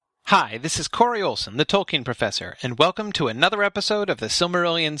Hi, this is Corey Olson, the Tolkien Professor, and welcome to another episode of the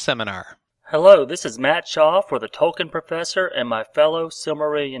Silmarillion Seminar. Hello, this is Matt Shaw for the Tolkien Professor and my fellow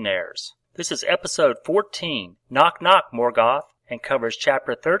Silmarillionaires. This is episode 14, Knock Knock Morgoth, and covers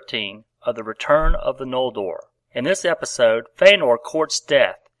chapter 13 of The Return of the Noldor. In this episode, Feanor courts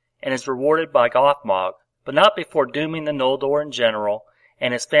death and is rewarded by Gothmog, but not before dooming the Noldor in general,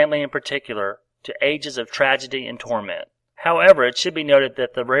 and his family in particular, to ages of tragedy and torment. However, it should be noted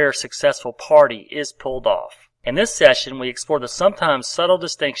that the rare successful party is pulled off. In this session, we explore the sometimes subtle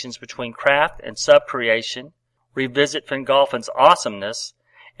distinctions between craft and sub-creation, revisit Fingolfin's awesomeness,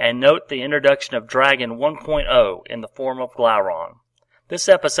 and note the introduction of Dragon 1.0 in the form of Glaurung. This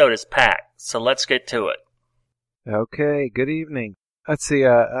episode is packed, so let's get to it. Okay, good evening. Let's see,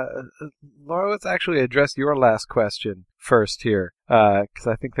 Laura, let's actually address your last question first here, because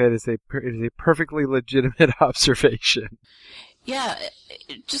I think that is a perfectly legitimate observation. Yeah,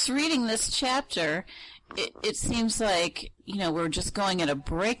 just reading this chapter, it seems like, we're just going at a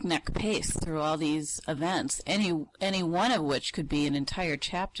breakneck pace through all these events, any one of which could be an entire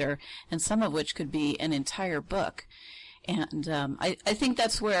chapter, and some of which could be an entire book. And I think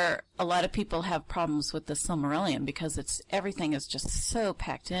that's where a lot of people have problems with the Silmarillion, because everything is just so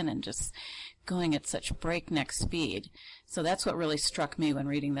packed in and just going at such breakneck speed. So that's what really struck me when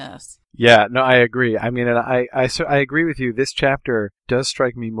reading this. Yeah, no, I agree. I mean, and I agree with you. This chapter does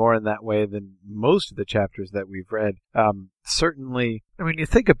strike me more in that way than most of the chapters that we've read. Certainly, I mean, you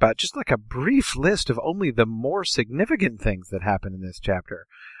think about just like a brief list of only the more significant things that happen in this chapter.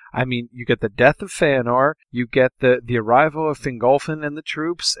 I mean, you get the death of Feanor, you get the arrival of Fingolfin and the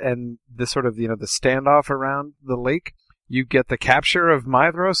troops, and the sort of, the standoff around the lake. You get the capture of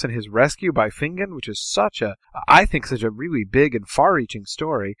Maedhros and his rescue by Fingon, which is I think such a really big and far-reaching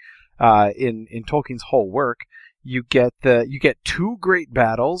story, in Tolkien's whole work. You get two great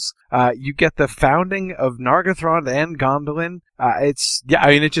battles. You get the founding of Nargothrond and Gondolin.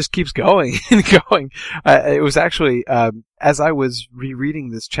 It just keeps going and going. It was actually, as I was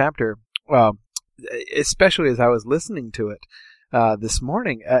rereading this chapter, especially as I was listening to it, this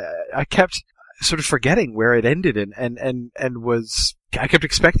morning, I kept sort of forgetting where it ended I kept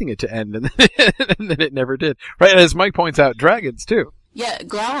expecting it to end, and then it never did. Right, and as Mike points out, dragons too. Yeah,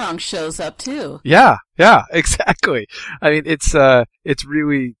 Glaurung shows up too. Yeah, exactly. I mean, it's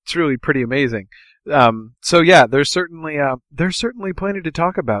really pretty amazing. So yeah, there's certainly plenty to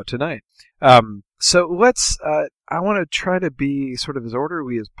talk about tonight. So let's, I want to try to be sort of as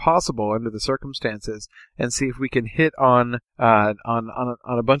orderly as possible under the circumstances and see if we can hit on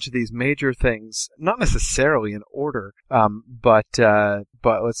a bunch of these major things, not necessarily in order, but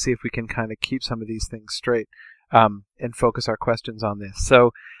let's see if we can kind of keep some of these things straight, and focus our questions on this.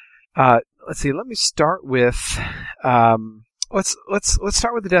 So, let's see, let me start with, Let's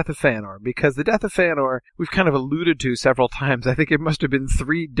start with the death of Feanor, because the death of Feanor we've kind of alluded to several times. I think it must have been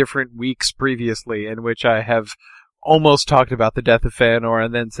 3 different weeks previously in which I have almost talked about the death of Feanor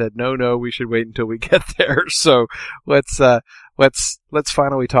and then said, no, we should wait until we get there. So let's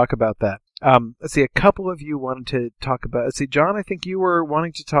finally talk about that. Let's see, a couple of you wanted to talk about, let's see, John, I think you were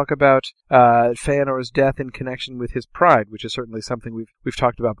wanting to talk about Feanor's death in connection with his pride, which is certainly something we've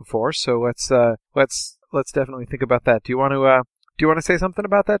talked about before. So let's definitely think about that. Do you want to say something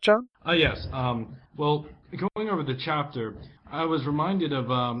about that, John? Yes. Well, going over the chapter, I was reminded of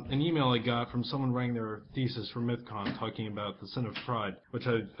an email I got from someone writing their thesis for MythCon talking about the sin of pride, which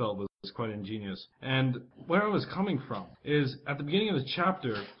I felt was quite ingenious. And where I was coming from is, at the beginning of the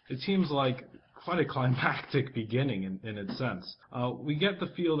chapter, it seems like quite a climactic beginning in its sense. We get the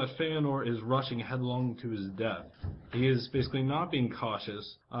feel that Feanor is rushing headlong to his death. He is basically not being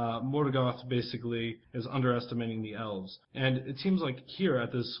cautious. Morgoth basically is underestimating the elves. And it seems like here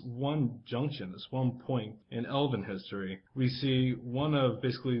at this one junction, this one point in elven history, we see one of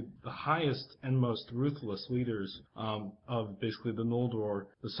basically the highest and most ruthless leaders of basically the Noldor,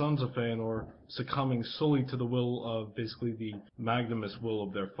 the sons of Feanor, succumbing solely to the will of basically the magnanimous will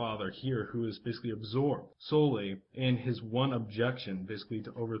of their father here, who is basically absorbed solely in his one objection, basically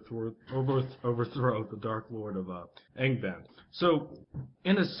to overthrow the Dark Lord of Angband. So,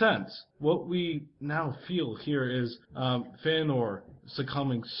 in a sense, what we now feel here is Feanor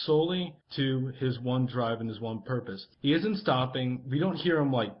succumbing solely to his one drive and his one purpose. He isn't stopping. We don't hear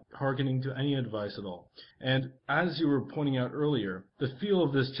him hearkening to any advice at all. And as you were pointing out earlier, the feel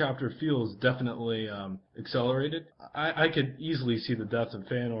of this chapter feels definitely accelerated. I could easily see the death of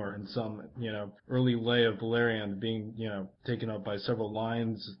Feanor in some, early lay of Beleriand being, taken up by several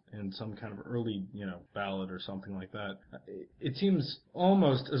lines in some kind of early, ballad or something like that. It seems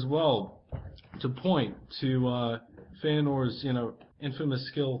almost as well to point to Feanor's, infamous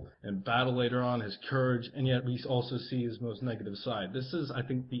skill in battle later on, his courage, and yet we also see his most negative side. This is, I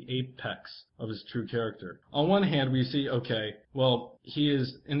think, the apex of his true character. On one hand, we see, okay, well, he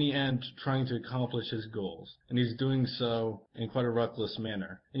is, in the end, trying to accomplish his goals, and he's doing so in quite a reckless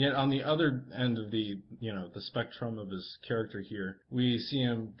manner. And yet, on the other end of the spectrum of his character here, we see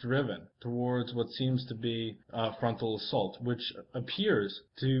him driven towards what seems to be frontal assault, which appears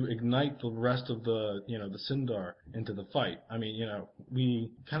to ignite the rest of the Sindar into the fight. I mean, we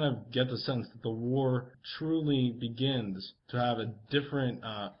kind of get the sense that the war truly begins to have a different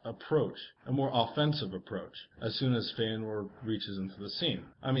approach, a more offensive approach, as soon as Feanor reaches into the scene.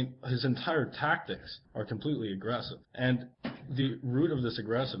 I mean, his entire tactics are completely aggressive, and the root of this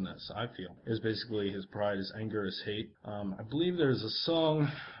aggressiveness, I feel, is basically his pride, his anger, his hate. I believe there's a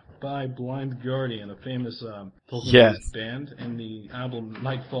song by Blind Guardian, a famous Tolkien band, in the album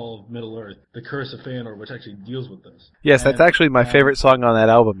Nightfall of Middle-earth, The Curse of Feanor, which actually deals with this. Yes, that's actually my favorite song on that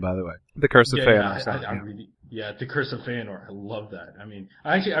album, by the way. The Curse of Feanor. Yeah, The Curse of Feanor. I love that. I mean,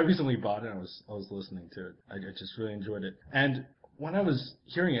 I recently bought it. I was listening to it. I just really enjoyed it. And when I was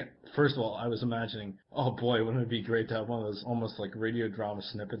hearing it, first of all, I was imagining, oh boy, wouldn't it be great to have one of those almost like radio drama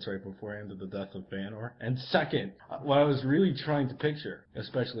snippets right beforehand of the death of Feanor. And second, what I was really trying to picture,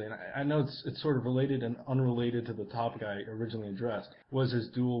 especially, and I know it's sort of related and unrelated to the topic I originally addressed, was his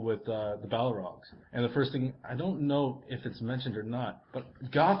duel with the Balrogs. And the first thing, I don't know if it's mentioned or not, but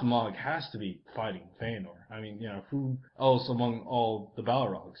Gothmog has to be fighting Feanor. I mean, who else among all the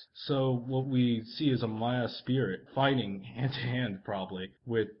Balrogs? So what we see is a Maya spirit fighting hand-to-hand, probably,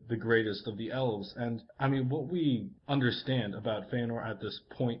 with the greatest of the elves. And, I mean, what we understand about Feanor at this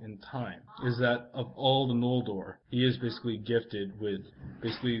point in time is that of all the Noldor, he is basically gifted with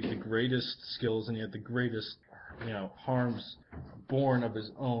basically the greatest skills and yet the greatest, harms born of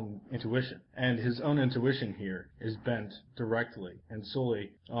his own intuition. And his own intuition here is bent directly and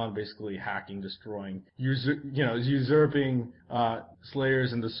solely on basically hacking, destroying, usurping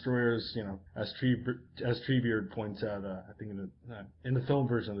slayers and destroyers, as Treebeard points out, I think in the film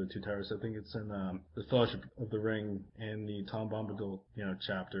version of the Two Towers, I think it's in the Fellowship of the Ring in the Tom Bombadil,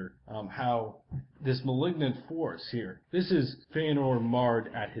 chapter, how this malignant force here, this is Feanor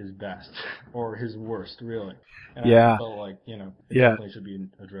marred at his best, or his worst, really. And I felt like, definitely should be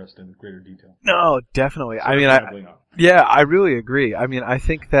addressed in greater detail. No, definitely. So I really agree. I mean, I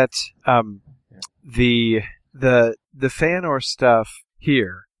think that the Feanor stuff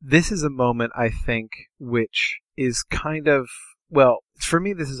here, this is a moment, I think, which is kind of, well, for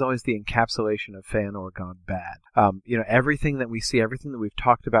me, this is always the encapsulation of Feanor gone bad. Everything that we see, everything that we've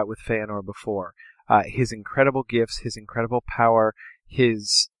talked about with Feanor before, his incredible gifts, his incredible power,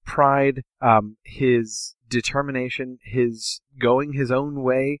 his pride, his determination, his going his own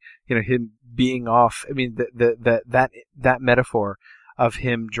way, him being off. I mean, that metaphor of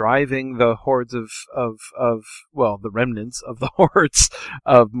him driving the hordes of the remnants of the hordes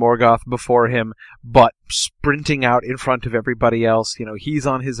of Morgoth before him, but sprinting out in front of everybody else. He's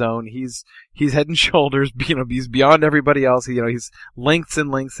on his own. He's head and shoulders. He's beyond everybody else. He's lengths and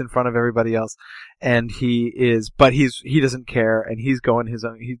lengths in front of everybody else, and he doesn't care, and he's going his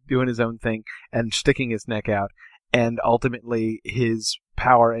own. He's doing his own thing and sticking his neck out. And ultimately, his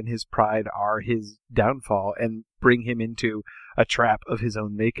power and his pride are his downfall and bring him into a trap of his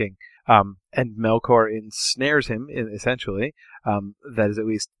own making. And Melkor ensnares him, essentially. That is, at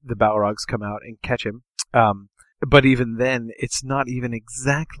least the Balrogs come out and catch him. But even then, it's not even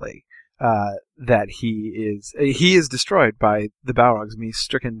exactly that he is destroyed by the Balrogs. I mean, he's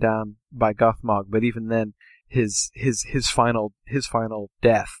stricken down by Gothmog. But even then, his final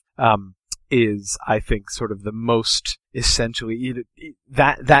death is, I think, sort of the most essentially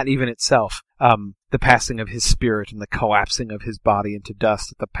that even itself, the passing of his spirit and the collapsing of his body into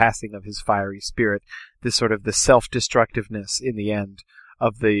dust, the passing of his fiery spirit, this sort of the self-destructiveness in the end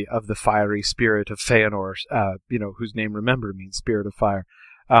of the fiery spirit of Feanor, whose name, remember, means spirit of fire.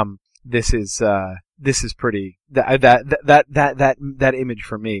 This is pretty. That image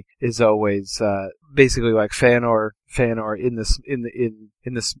for me is always basically like Feanor in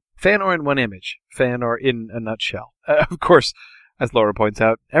this Feanor in one image, Feanor in a nutshell. Of course, as Laura points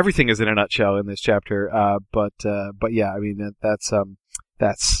out, everything is in a nutshell in this chapter. But yeah, I mean that's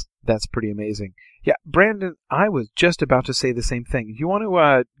pretty amazing. Yeah, Brandon, I was just about to say the same thing. You want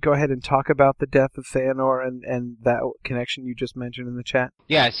to go ahead and talk about the death of Feanor and that connection you just mentioned in the chat?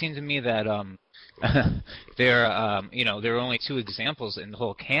 Yeah, it seemed to me that there are only two examples in the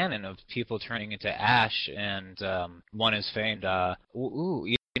whole canon of people turning into ash, and one is famed.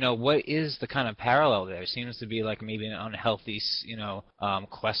 What is the kind of parallel there? It seems to be like maybe an unhealthy,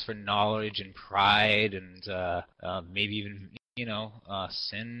 quest for knowledge and pride, and maybe even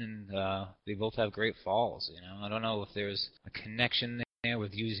sin and they both have great falls. I don't know if there's a connection there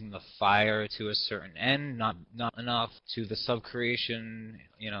with using the fire to a certain end, not enough to the subcreation.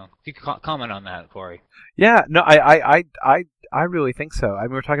 If you could comment on that, Corey. Yeah, no, I really think so. I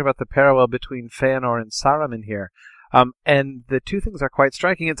mean, we're talking about the parallel between Feanor and Saruman here. And the two things are quite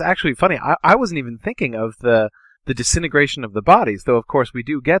striking. It's actually funny. I wasn't even thinking of the disintegration of the bodies, though of course we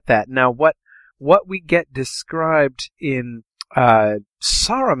do get that. Now, what we get described in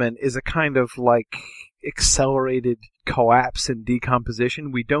Saruman is a kind of like accelerated collapse and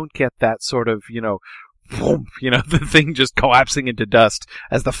decomposition. We don't get that sort of, the thing just collapsing into dust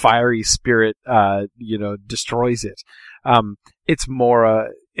as the fiery spirit, destroys it. It's more,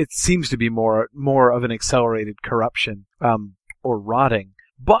 it seems to be more of an accelerated corruption, or rotting.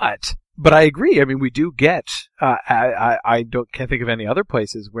 But I agree. I mean, we do get, can't think of any other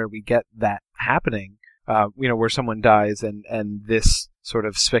places where we get that happening, where someone dies and this sort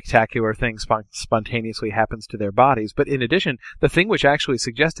of spectacular thing spontaneously happens to their bodies. But in addition, the thing which actually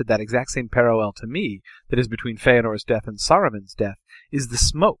suggested that exact same parallel to me, that is between Feanor's death and Saruman's death, is the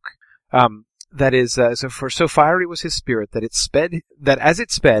smoke. That is, so fiery was his spirit that as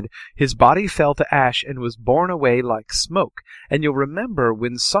it sped, his body fell to ash and was borne away like smoke. And you'll remember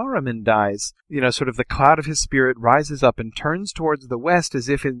when Saruman dies, sort of the cloud of his spirit rises up and turns towards the west as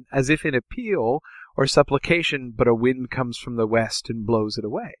if in appeal or supplication, but a wind comes from the west and blows it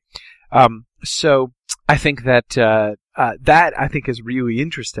away. So I think that that I think is really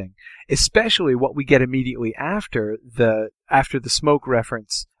interesting, especially what we get immediately after the smoke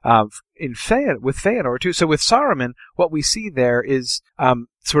reference with Feanor too. So with Saruman, what we see there is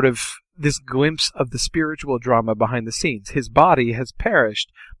sort of this glimpse of the spiritual drama behind the scenes. His body has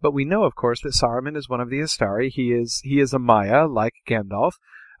perished, but we know, of course, that Saruman is one of the Astari. He is a Maya, like Gandalf,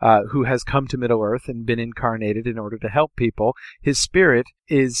 who has come to Middle-earth and been incarnated in order to help people. His spirit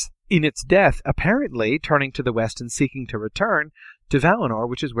is, in its death, apparently turning to the west and seeking to return to Valinor,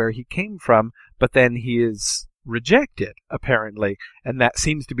 which is where he came from, but then he is rejected, apparently, and that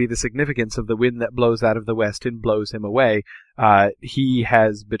seems to be the significance of the wind that blows out of the west and blows him away. He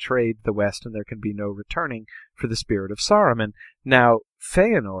has betrayed the west, and there can be no returning for the spirit of Saruman. Now,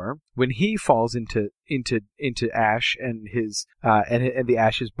 Feanor, when he falls into ash and and the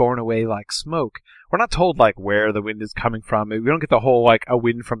ash is borne away like smoke, we're not told like where the wind is coming from. We don't get the whole like a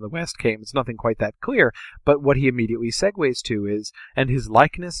wind from the west came. It's nothing quite that clear. But what he immediately segues to is, and his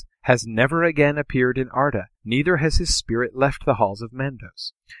likeness has never again appeared in Arda, neither has his spirit left the halls of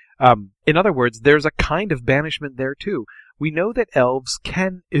Mandos. In other words, there's a kind of banishment there too. We know that elves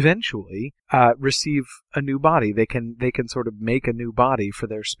can eventually receive a new body. They can sort of make a new body for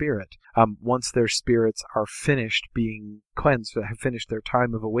their spirit once their spirits are finished being cleansed, have finished their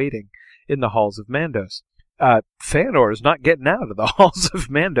time of awaiting in the halls of Mandos. Feanor is not getting out of the halls of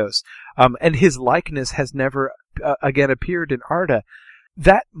Mandos, and his likeness has never again appeared in Arda.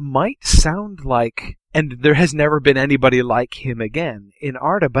 That might sound like, and there has never been anybody like him again in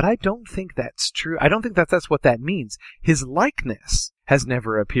Arda, but I don't think that's true. I don't think that's what that means. His likeness has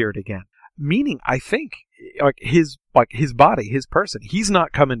never appeared again. Meaning, I think, his body, his person, he's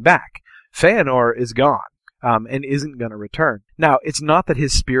not coming back. Feanor is gone, and isn't going to return. Now, it's not that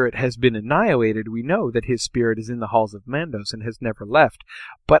his spirit has been annihilated. We know that his spirit is in the halls of Mandos and has never left.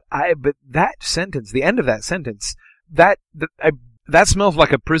 But that sentence, the end of that sentence, that smells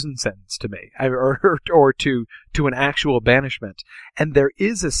like a prison sentence to me, or to an actual banishment. And there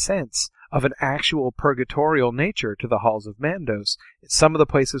is a sense of an actual purgatorial nature to the halls of Mandos. Some of the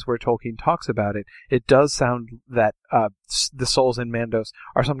places where Tolkien talks about it, it does sound that the souls in Mandos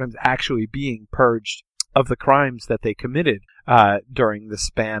are sometimes actually being purged of the crimes that they committed during the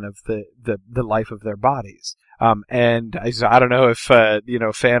span of the life of their bodies. And I don't know if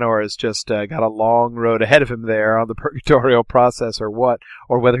Feanor has just got a long road ahead of him there on the purgatorial process or what,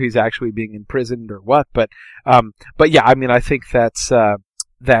 or whether he's actually being imprisoned or what. But yeah, I mean, I think that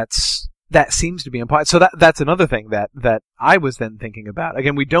seems to be implied. So that's another thing that I was then thinking about.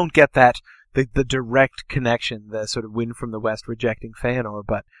 Again, we don't get the direct connection, the sort of wind from the west rejecting Feanor,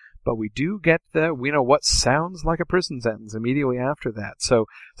 but we do get what sounds like a prison sentence immediately after that. So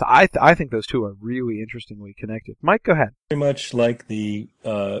I think those two are really interestingly connected. Mike, go ahead. Very much like the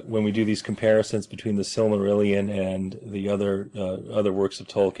when we do these comparisons between the Silmarillion and the other works of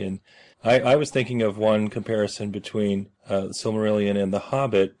Tolkien, I was thinking of one comparison between the Silmarillion and The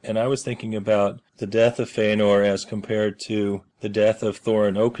Hobbit, and I was thinking about the death of Feanor as compared to the death of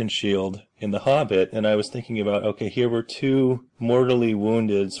Thorin Oakenshield in The Hobbit, and I was thinking about, okay, here were two mortally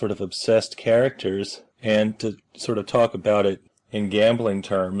wounded, sort of obsessed characters, and to sort of talk about it in gambling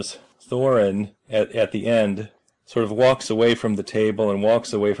terms, Thorin, at the end, sort of walks away from the table and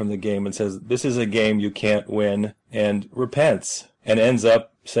walks away from the game and says, "This is a game you can't win," and repents and ends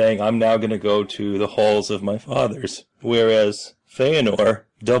up saying, "I'm now going to go to the halls of my fathers." Whereas Feanor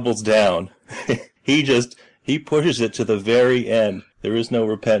doubles down. He pushes it to the very end. There is no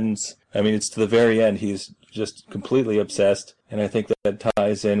repentance. I mean, it's to the very end. He's just completely obsessed. And I think that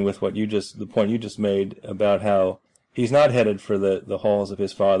ties in with the point you just made about how he's not headed for the halls of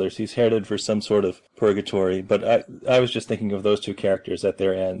his fathers. He's headed for some sort of purgatory. But I was just thinking of those two characters at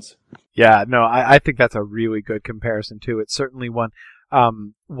their ends. Yeah, no, I think that's a really good comparison too. It's certainly one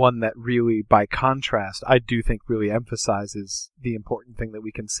that really, by contrast, I do think really emphasizes the important thing that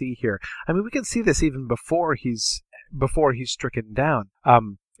we can see here. I mean, we can see this even before he's stricken down.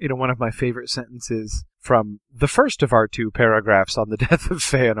 One of my favorite sentences from the first of our two paragraphs on the death of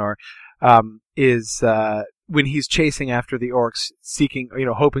Feanor, is when he's chasing after the orcs, seeking,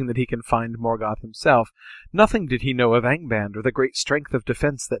 hoping that he can find Morgoth himself. Nothing did he know of Angband or the great strength of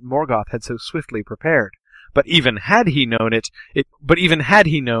defense that Morgoth had so swiftly prepared. But even had he known it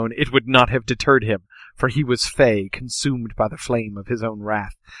would not have deterred him, for he was fey, consumed by the flame of his own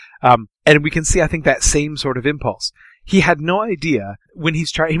wrath. And we can see, I think, that same sort of impulse. He had no idea when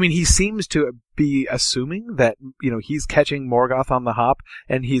he's trying. I mean, he seems to be assuming that he's catching Morgoth on the hop,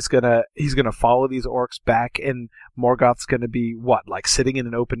 and he's gonna follow these orcs back, and Morgoth's gonna be like sitting in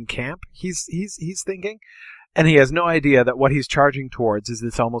an open camp. He's thinking. And he has no idea that what he's charging towards is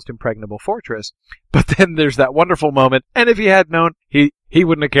this almost impregnable fortress. But then there's that wonderful moment, and if he had known, he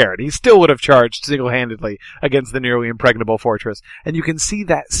wouldn't have cared. He still would have charged single-handedly against the nearly impregnable fortress. And you can see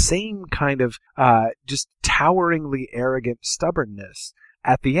that same kind of just toweringly arrogant stubbornness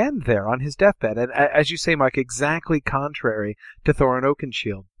at the end there on his deathbed. And as you say, Mike, exactly contrary to Thorin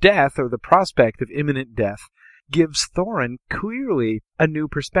Oakenshield. Death, or the prospect of imminent death, gives Thorin clearly a new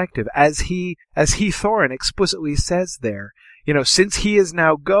perspective. As Thorin explicitly says there, since he is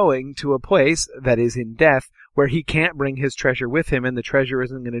now going to a place that is in death, where he can't bring his treasure with him and the treasure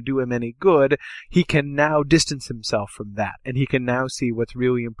isn't going to do him any good, he can now distance himself from that, and he can now see what's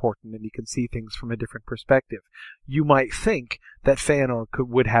really important, and he can see things from a different perspective. You might think that Feanor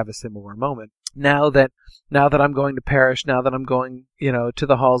would have a similar moment. Now that I'm going to perish, now that I'm going, to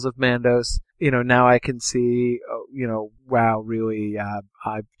the halls of Mandos, now I can see, wow, really,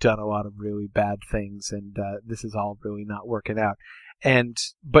 I've done a lot of really bad things, and this is all really not working out.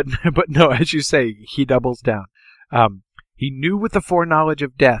 But no, as you say, he doubles down. He knew with the foreknowledge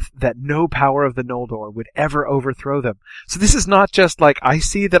of death that no power of the Noldor would ever overthrow them. So this is not just like, I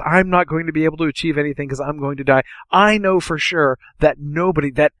see that I'm not going to be able to achieve anything because I'm going to die. I know for sure that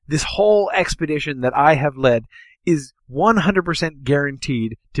that this whole expedition that I have led is 100%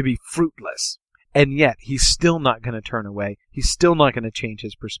 guaranteed to be fruitless. And yet, he's still not going to turn away. He's still not going to change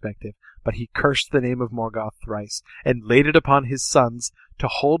his perspective. But he cursed the name of Morgoth thrice, and laid it upon his sons to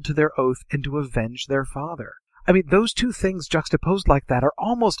hold to their oath and to avenge their father. I mean, those two things juxtaposed like that are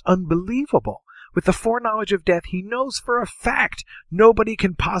almost unbelievable. With the foreknowledge of death, he knows for a fact nobody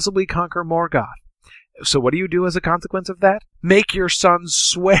can possibly conquer Morgoth. So what do you do as a consequence of that? Make your sons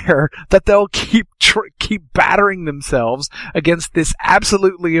swear that they'll keep battering themselves against this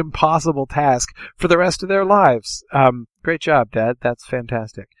absolutely impossible task for the rest of their lives. Great job, Dad. That's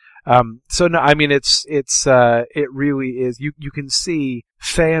fantastic. So no, I mean, it really is. You can see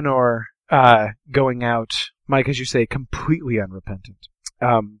Feanor going out, Mike, as you say, completely unrepentant.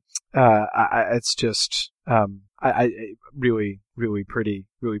 It's just, really pretty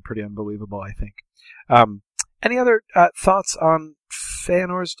unbelievable, I think. Any other thoughts on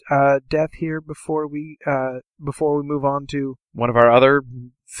Feanor's death here before we move on to one of our other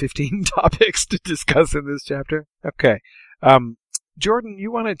 15 topics to discuss in this chapter? Okay. Jordan,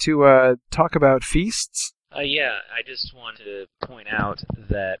 you wanted to talk about feasts? Yeah, I just want to point out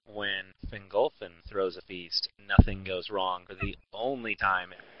that when Fingolfin throws a feast, nothing goes wrong for the only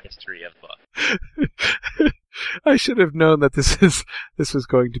time in the history of the book. I should have known that this was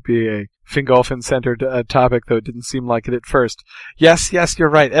going to be a Fingolfin-centered topic, though it didn't seem like it at first. Yes, you're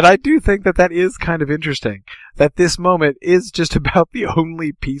right. And I do think that is kind of interesting, that this moment is just about the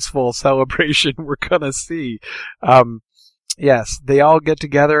only peaceful celebration we're gonna see. Yes, they all get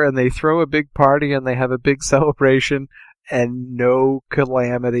together and they throw a big party and they have a big celebration and no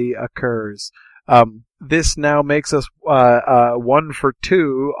calamity occurs. This now makes us 1 for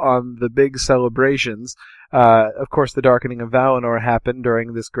 2 on the big celebrations. Of course, the Darkening of Valinor happened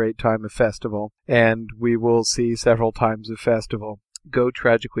during this great time of festival, and we will see several times of festival go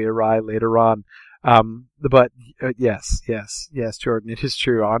tragically awry later on. But yes, Jordan, it is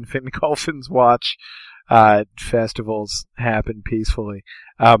true. On Fingolfin's watch, festivals happen peacefully.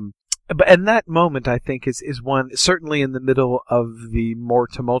 and that moment, I think, is one, certainly in the middle of the more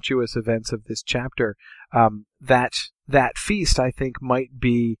tumultuous events of this chapter, that feast, I think, might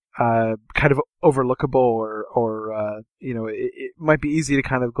be kind of overlookable, or it might be easy to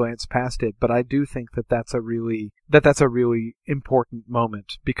kind of glance past it. But I do think that's a really important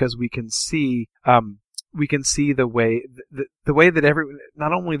moment, because we can see the way that everyone,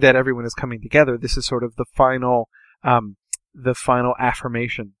 not only that everyone is coming together. This is sort of the final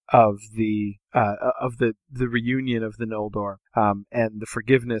affirmation of the reunion of the Noldor, and the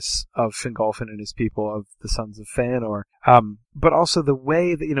forgiveness of Fingolfin and his people, of the sons of Fëanor. But also the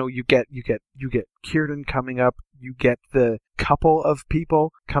way that, you get Círdan coming up, you get the couple of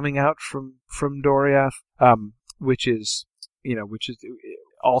people coming out from Doriath, which is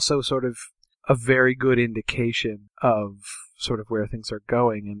also sort of a very good indication of sort of where things are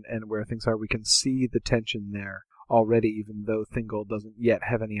going and where things are. We can see the tension there already, even though Thingol doesn't yet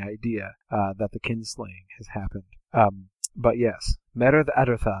have any idea that the kinslaying has happened. But yes, Meredd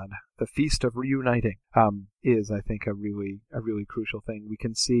Aderthad, the Feast of Reuniting, is, I think, a really crucial thing. We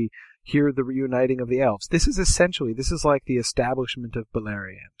can see here the reuniting of the elves. This is like the establishment of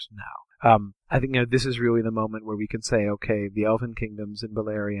Beleriand now. I think this is really the moment where we can say, okay, the elven kingdoms in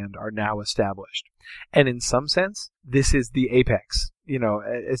Beleriand are now established, and in some sense, this is the apex.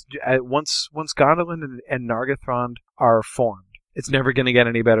 Once Gondolin and Nargothrond are formed, it's never going to get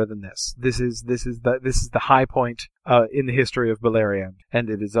any better than this. This is the high point in the history of Beleriand, and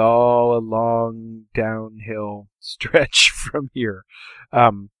it is all a long downhill stretch from here.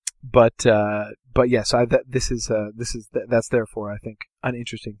 But yes, that's therefore, I think, an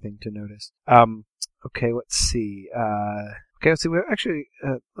interesting thing to notice. Okay, let's see.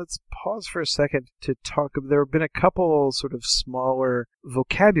 Let's pause for a second to talk. There have been a couple sort of smaller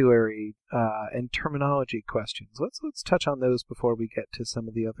vocabulary and terminology questions. Let's touch on those before we get to some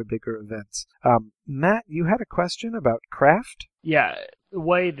of the other bigger events. Matt, you had a question about craft? Yeah, the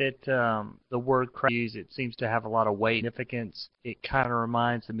way that the word craft is used, it seems to have a lot of weight and significance. It kind of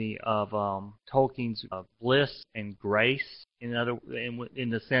reminds me of Tolkien's bliss and grace, in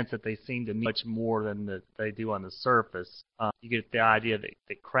the sense that they seem to mean much more than they do on the surface. You get the idea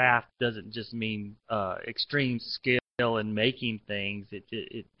that craft doesn't just mean extreme skill in making things.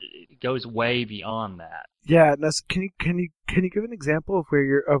 It goes way beyond that. Yeah, can you give an example of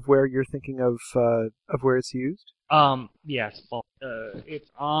where you're thinking of where it's used? Yes.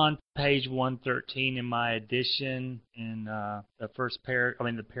 It's on page 113 in my edition, in the first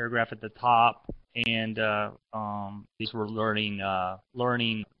the paragraph at the top, and these were learning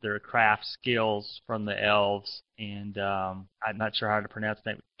their craft skills from the elves, and I'm not sure how to pronounce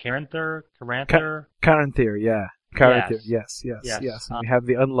that. Caranthir, yeah. Caranthir, yes. And we have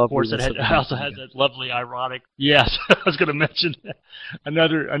the unloveliness. Of course, it also has that lovely ironic. Yes, I was going to mention that.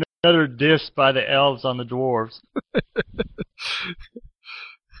 Another diss by the elves on the dwarves.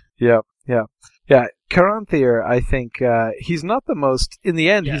 Yeah. Caranthir, I think he's not the most. In the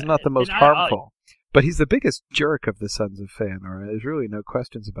end, he's not the most harmful, but he's the biggest jerk of the Sons of Fëanor. There's really no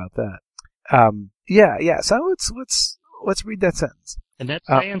questions about that. Yeah. So let's read that sentence. And that's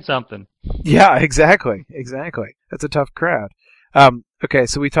saying something. Yeah, exactly. That's a tough crowd. Okay,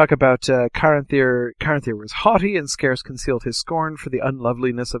 so we talk about Caranthir. Caranthir was haughty and scarce concealed his scorn for the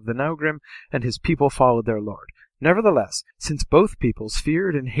unloveliness of the Naugrim, and his people followed their lord. Nevertheless, since both peoples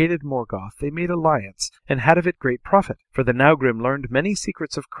feared and hated Morgoth, they made alliance, and had of it great profit, for the Naugrim learned many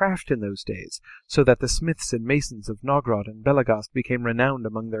secrets of craft in those days, so that the smiths and masons of Nogrod and Belagast became renowned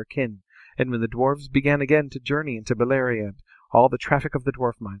among their kin. And when the dwarves began again to journey into Beleriand, all the traffic of the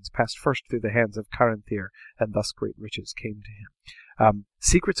dwarf mines passed first through the hands of Caranthir, and thus great riches came to him.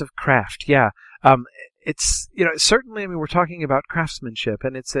 Secrets of craft, yeah. It's, certainly, we're talking about craftsmanship,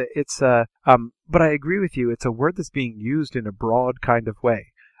 and but I agree with you, it's a word that's being used in a broad kind of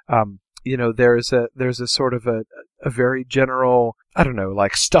way. There's a sort of a very general, I don't know,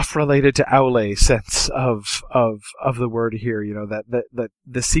 like stuff related to Aule sense of the word here, that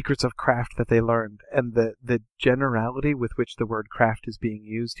the secrets of craft that they learned, and the generality with which the word craft is being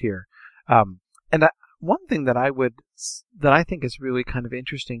used here. One thing that I think is really kind of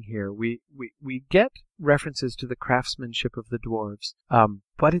interesting here, we get references to the craftsmanship of the dwarves,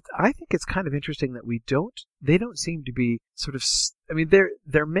 but I think it's kind of interesting that they don't seem to be sort of,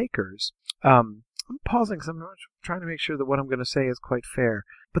 they're makers. I'm pausing because I'm trying to make sure that what I'm going to say is quite fair,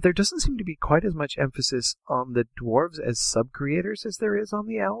 but there doesn't seem to be quite as much emphasis on the dwarves as sub-creators as there is on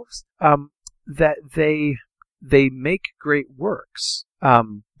the elves, that they make great works.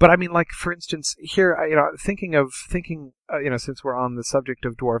 But for instance, here, thinking, since we're on the subject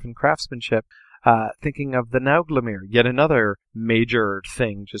of dwarven craftsmanship, Thinking of the Nauglamir, yet another major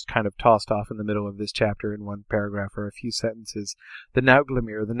thing just kind of tossed off in the middle of this chapter in one paragraph or a few sentences. The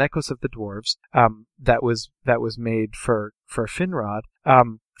Nauglamir, the necklace of the dwarves, that was made for Finrod.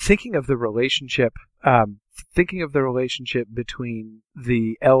 Thinking of the relationship between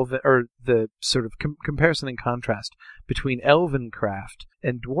the elven, or the sort of comparison and contrast between elven craft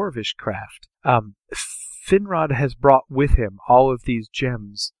and dwarvish craft. Finrod has brought with him all of these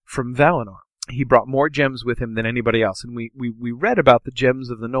gems from Valinor. He brought more gems with him than anybody else, and we read about the gems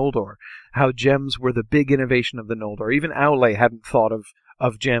of the Noldor, how gems were the big innovation of the Noldor. Even Aule hadn't thought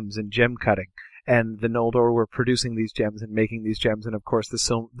of gems and gem cutting, and the Noldor were producing these gems and making these gems, and of course the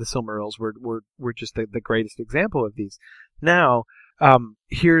Silmarils were just the greatest example of these. Now,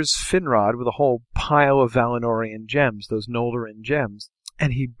 here's Finrod with a whole pile of Valinorian gems, those Noldorin gems,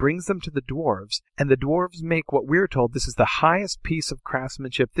 and he brings them to the dwarves, and the dwarves make what we're told this is the highest piece of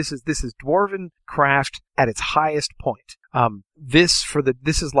craftsmanship. This is dwarven craft at its highest point. This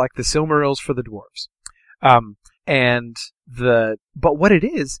is like the Silmarils for the dwarves. But what it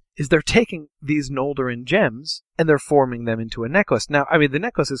is they're taking these Noldorin gems and they're forming them into a necklace. Now, I mean, the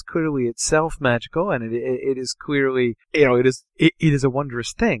necklace is clearly itself magical, and it is clearly, it is a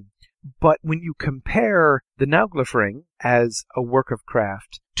wondrous thing. But when you compare the Nauglafring as a work of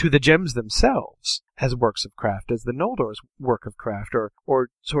craft to the gems themselves as works of craft, as the Noldor's work of craft, or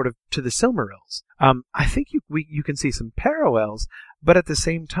sort of to the Silmarils, I think you can see some parallels. But at the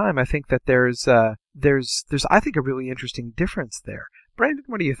same time, I think that there's I think a really interesting difference there. Brandon,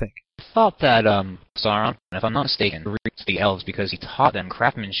 what do you think? I thought that Sauron, if I'm not mistaken, reached the elves because he taught them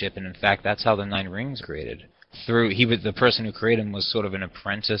craftsmanship, and in fact, that's how the Nine Rings were created. The person who created him was sort of an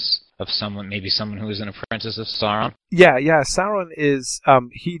apprentice of someone, maybe someone who was an apprentice of Sauron. Yeah. Sauron is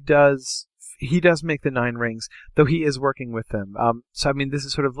he does make the Nine Rings, though he is working with them. So I mean, this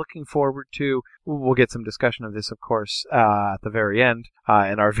is sort of looking forward to. We'll get some discussion of this, of course, at the very end,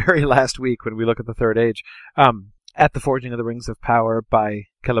 in our very last week when we look at the Third Age, at the Forging of the Rings of Power by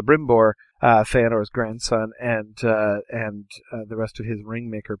Celebrimbor, Feanor's grandson, and the rest of his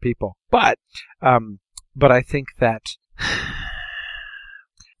ringmaker people. But I think that's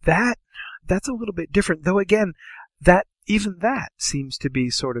a little bit different, though again, even that seems to be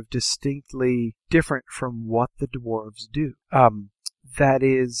sort of distinctly different from what the dwarves do. That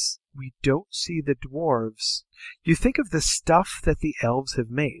is, we don't see the dwarves. You think of the stuff that the elves have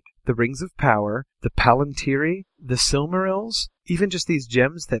made, the Rings of Power, the Palantiri, the Silmarils, even just these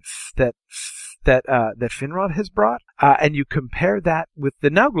gems that Finrod has brought, and you compare that with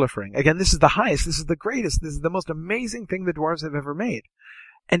the Nauglafring. Again, this is the highest, this is the greatest, this is the most amazing thing the dwarves have ever made.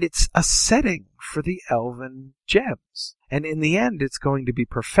 And it's a setting for the elven gems. And in the end, it's going to be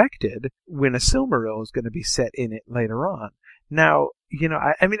perfected when a Silmaril is going to be set in it later on. Now,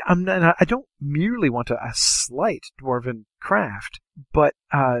 I don't merely want to slight dwarven craft, but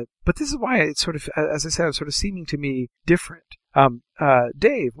this is why it's sort of, as I said, it's sort of seeming to me different.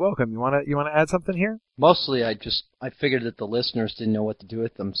 Dave, welcome. You want to add something here? Mostly, I figured that the listeners didn't know what to do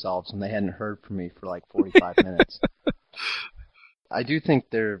with themselves and they hadn't heard from me for like 45 minutes. I do think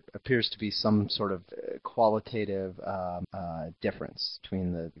there appears to be some sort of qualitative difference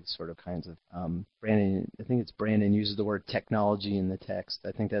between the sort of kinds of Brandon. I think it's Brandon uses the word technology in the text.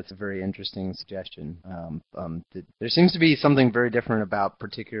 I think that's a very interesting suggestion. There seems to be something very different about,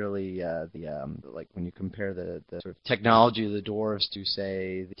 particularly like when you compare the sort of technology of the dwarves to,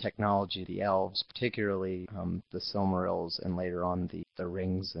 say, the technology of the elves, particularly the Silmarils and later on the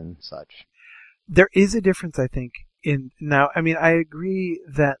rings and such. There is a difference, I think. I agree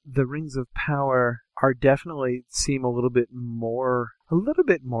that the Rings of Power are definitely seem a little bit more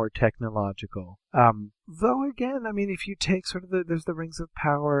technological. Though again, I mean, if you take sort of there's the Rings of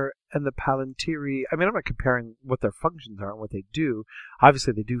Power and the Palantiri. I mean, I'm not comparing what their functions are and what they do.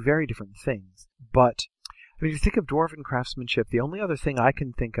 Obviously, they do very different things. But I mean, if you think of dwarven craftsmanship, the only other thing I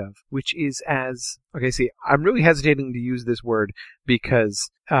can think of, which is I'm really hesitating to use this word because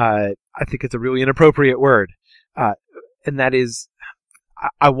I think it's a really inappropriate word. And that is,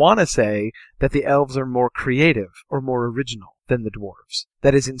 I want to say that the elves are more creative or more original than the dwarves.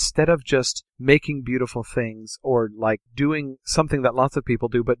 That is, instead of just making beautiful things or like doing something that lots of people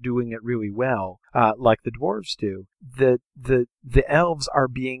do but doing it really well, like the dwarves do, the elves are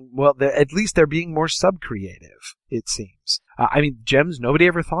being, at least they're being more sub-creative, it seems. Gems, nobody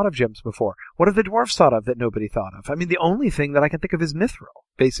ever thought of gems before. What have the dwarves thought of that nobody thought of? I mean, the only thing that I can think of is mithril,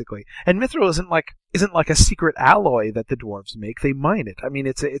 basically. And mithril isn't like a secret alloy that the dwarves make. They mine it. I mean,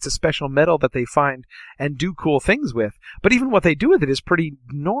 it's a special metal that they find and do cool things with. But even what they do with it is pretty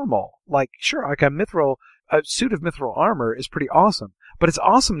normal. Like, sure, like a suit of mithril armor is pretty awesome. but its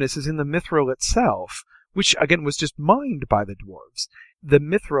awesomeness is in the mithril itself, which again was just mined by the dwarves. The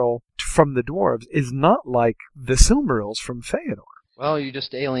mithril from the dwarves is not like the Silmarils from Feanor. Well, you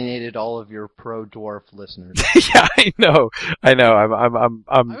just alienated all of your pro-dwarf listeners. Yeah, I know. I'm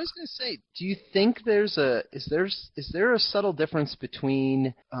I was going to say, do you think is there a subtle difference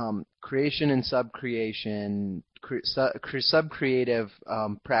between creation and sub-creation, sub-creative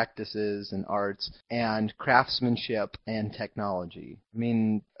practices and arts, and craftsmanship and technology? I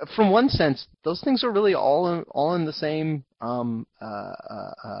mean, from one sense, those things are really all in the same. In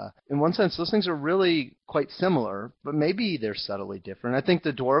one sense, those things are really quite similar, but maybe they're subtly different. I think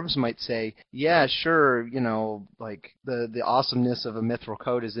the dwarves might say, yeah, sure, like the awesomeness of a mithril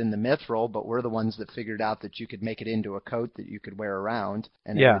coat is in the mithril, but we're the ones that figured out that you could make it into a coat that you could wear around,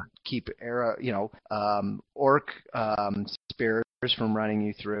 and it would keep orc spears from running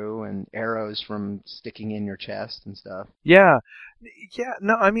you through, and arrows from sticking in your chest and stuff. Yeah.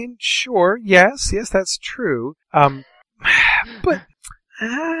 No, I mean, sure, yes, that's true. But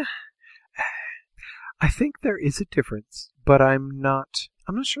I think there is a difference, but I'm not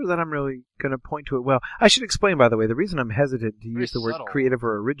sure that I'm really going to point to it well. I should explain, by the way, the reason I'm hesitant to use the word creative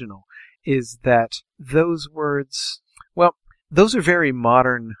or original is that those words, well, those are very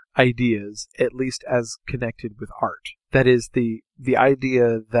modern ideas, at least as connected with art. That is, the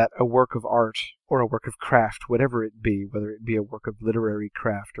idea that a work of art or a work of craft, whatever it be, whether it be a work of literary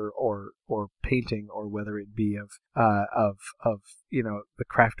craft or painting, or whether it be of the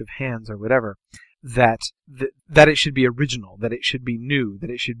craft of hands or whatever, that it should be original, that it should be new, that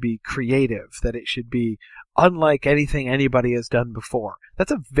it should be creative, that it should be unlike anything anybody has done before.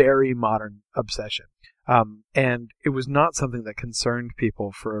 That's a very modern obsession. And it was not something that concerned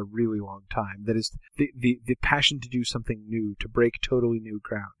people for a really long time. That is, the passion to do something new, to break totally new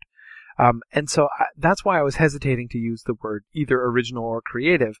ground. And so that's why I was hesitating to use the word either original or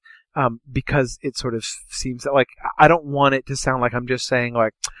creative, because it sort of seems like I don't want it to sound like I'm just saying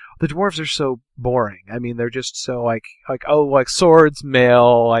like the dwarves are so boring. I mean, they're just so like swords,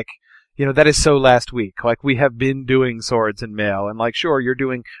 mail, like, that is so last week. Like, we have been doing swords and mail, and like, sure, you're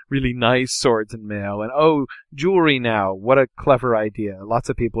doing really nice swords and mail, and jewelry now. What a clever idea. Lots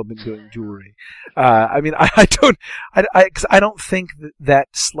of people have been doing jewelry. I mean, I don't think that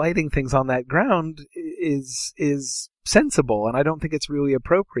slighting things on that ground is sensible, and I don't think it's really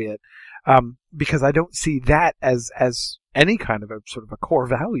appropriate, because I don't see that as any kind of a sort of a core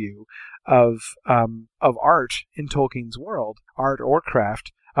value of art in Tolkien's world, art or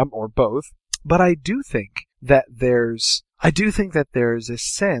craft. Or both, but I do think that there's a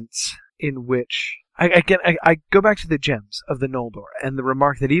sense in which I go back to the gems of the Noldor and the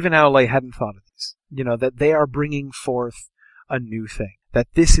remark that even Aule hadn't thought of these. That they are bringing forth a new thing. That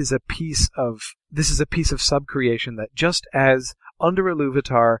this is a piece of subcreation. That just as under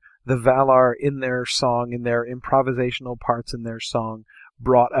Iluvatar, the Valar in their song, in their improvisational parts in their song,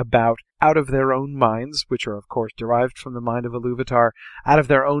 brought about out of their own minds, which are of course derived from the mind of Iluvatar, out of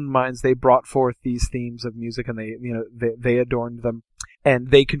their own minds they brought forth these themes of music, and they adorned them, and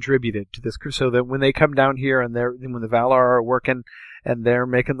they contributed to this. So that when they come down here and when the Valar are working and they're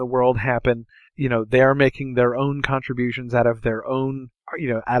making the world happen, they're making their own contributions out of their own,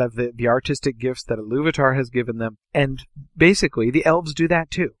 out of the artistic gifts that Iluvatar has given them. And basically, the elves do that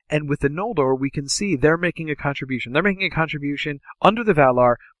too. And with the Noldor, we can see they're making a contribution. They're making a contribution under the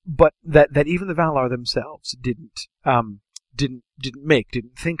Valar, but that even the Valar themselves didn't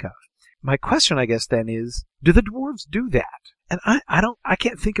think of. My question, I guess, then is, do the dwarves do that? And I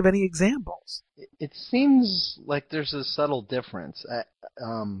can't think of any examples. It seems like there's a subtle difference.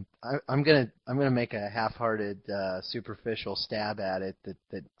 I'm gonna make a half-hearted, superficial stab at it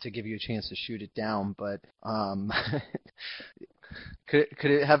that to give you a chance to shoot it down. But could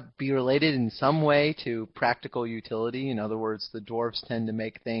it be related in some way to practical utility? In other words, the dwarves tend to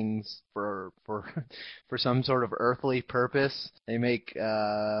make things for some sort of earthly purpose. They make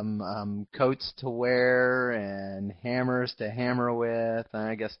coats to wear and hammers to hammer with. And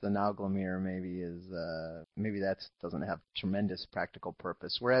I guess the Nauglamir maybe that doesn't have tremendous practical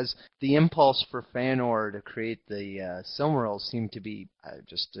purpose. Whereas the impulse for Feanor to create the Silmarils seemed to be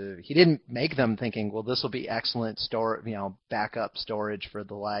he didn't make them thinking, well, this will be excellent backup storage for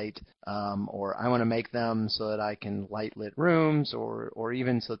the light, or I want to make them so that I can light lit rooms, or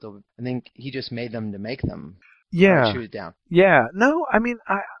even so that I think he just made them to make them. Yeah. Shoot it down. Yeah. No, I mean,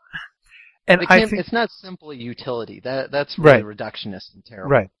 I think it's not simply utility. That's really reductionist and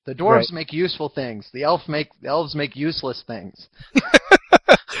terrible. Right. The dwarves make useful things. The elves make useless things.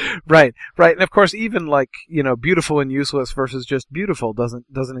 Right. And of course, even beautiful and useless versus just beautiful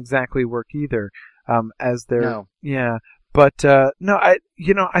doesn't exactly work either. Yeah. But no,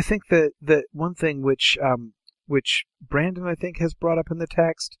 I think that one thing which Brandon I think has brought up in the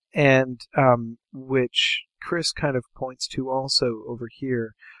text, and which Chris kind of points to also over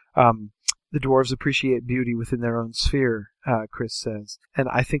here. The dwarves appreciate beauty within their own sphere, Chris says, and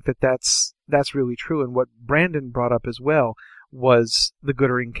I think that's really true. And what Brandon brought up as well was the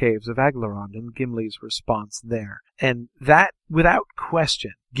Guttering Caves of Aglarond and Gimli's response there, and that, without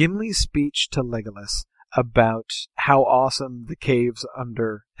question, Gimli's speech to Legolas about how awesome the caves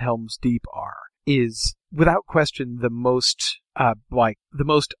under Helm's Deep are is, without question, the most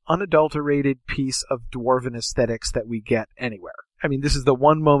unadulterated piece of dwarven aesthetics that we get anywhere. I mean, this is the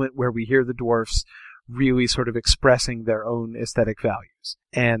one moment where we hear the dwarfs really sort of expressing their own aesthetic values,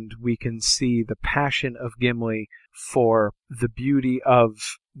 and we can see the passion of Gimli for the beauty of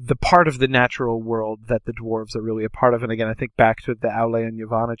the part of the natural world that the dwarves are really a part of. And again, I think back to the Aule and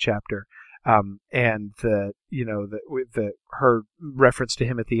Yavanna chapter, and her reference to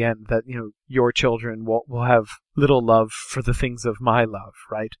him at the end that, your children will have little love for the things of my love,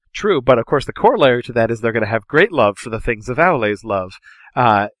 right? True, but of course the corollary to that is they're going to have great love for the things of Aule's love,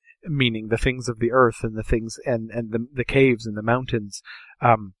 meaning the things of the earth and the things and the caves and the mountains.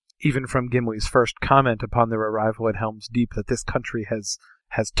 Even from Gimli's first comment upon their arrival at Helm's Deep, that this country has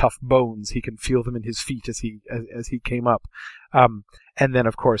tough bones. He can feel them in his feet as he came up. And then,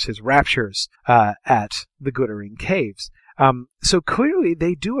 of course, his raptures at the Guttering Caves. So clearly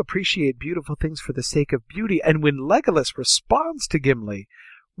they do appreciate beautiful things for the sake of beauty. And when Legolas responds to Gimli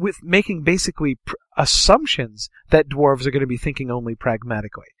with making basically assumptions that dwarves are going to be thinking only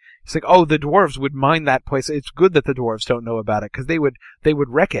pragmatically. It's like, oh, the dwarves would mine that place. It's good that the dwarves don't know about it, because they would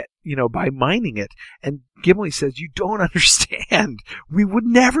wreck it, by mining it. And Gimli says, you don't understand. We would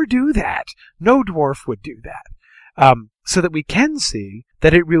never do that. No dwarf would do that. So that we can see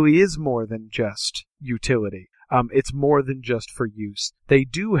that it really is more than just utility. It's more than just for use. They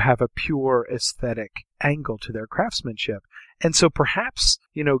do have a pure aesthetic angle to their craftsmanship. And so perhaps,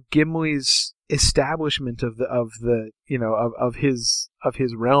 Gimli's establishment of his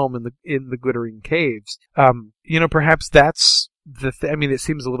realm in the Guttering Caves, perhaps that's I mean, it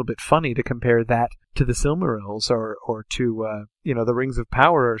seems a little bit funny to compare that to the Silmarils or to the Rings of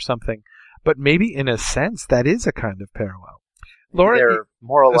Power or something, but maybe in a sense that is a kind of parallel. Laura, they're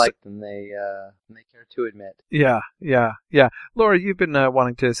more alike than they care to admit. Yeah. Laura, you've been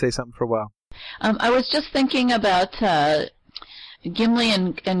wanting to say something for a while. I was just thinking about Gimli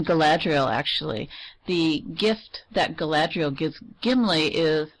and Galadriel, actually. The gift that Galadriel gives Gimli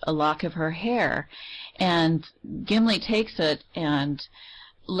is a lock of her hair, and Gimli takes it and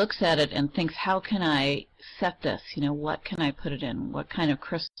looks at it and thinks, how can I set this? What can I put it in? What kind of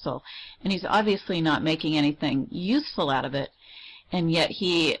crystal? And he's obviously not making anything useful out of it, and yet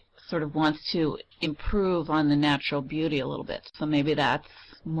he sort of wants to improve on the natural beauty a little bit. So maybe that's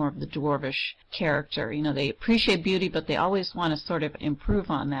more of the dwarvish character. They appreciate beauty, but they always want to sort of improve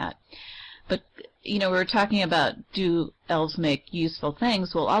on that. But, we were talking about, do elves make useful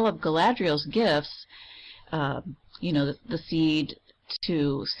things? Well, all of Galadriel's gifts, the seed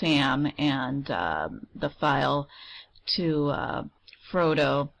to Sam and the file to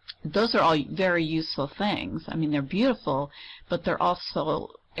Frodo, those are all very useful things. I mean, they're beautiful, but they're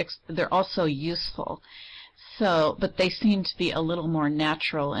also useful. So, but they seem to be a little more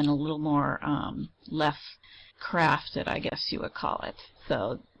natural and a little more less crafted, I guess you would call it.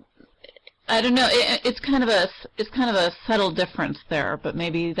 So, I don't know. It's kind of a subtle difference there, but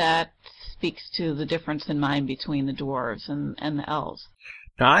maybe that speaks to the difference in mind between the dwarves and the elves.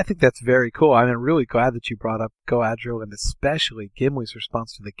 No, I think that's very cool. I'm really glad that you brought up Galadriel and especially Gimli's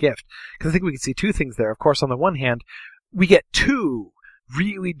response to the gift, because I think we can see two things there. Of course, on the one hand, we get two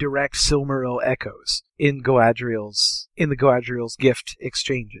really direct Silmaril echoes in the Galadriel's gift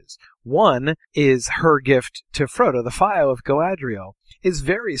exchanges. One is her gift to Frodo. The phial of Galadriel is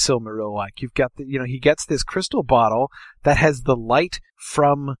very Silmaril-like. You've got he gets this crystal bottle that has the light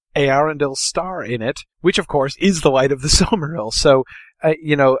from Earendil's star in it, which of course is the light of the Silmaril. So,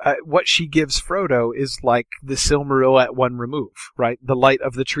 what she gives Frodo is like the Silmaril at one remove, right? The light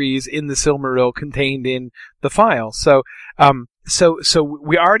of the trees in the Silmaril contained in the phial. So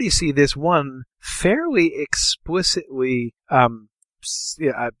we already see this one fairly explicitly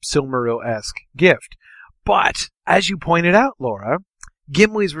Silmaril-esque gift. But, as you pointed out, Laura,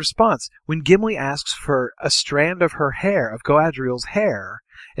 Gimli's response, when Gimli asks for a strand of her hair, of Galadriel's hair,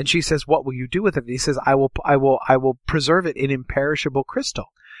 and she says, what will you do with it? And he says, I will preserve it in imperishable crystal.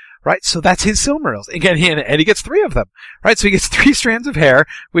 Right? So that's his Silmarils. Again, and he gets 3 of them. Right? So he gets 3 strands of hair,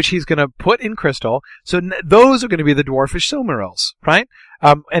 which he's going to put in crystal. So those are going to be the dwarfish Silmarils. Right?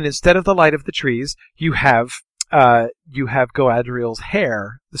 And instead of the light of the trees, you have you have Galadriel's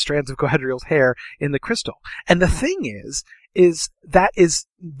hair, the strands of Galadriel's hair in the crystal. And the thing is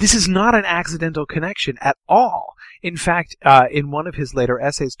this is not an accidental connection at all. In fact, in one of his later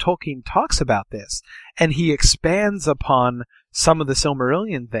essays, Tolkien talks about this, and he expands upon some of the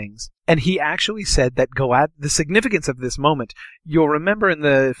Silmarillion things, and he actually said that the significance of this moment, you'll remember in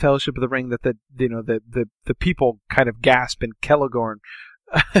the Fellowship of the Ring that the people kind of gasp, and Celeborn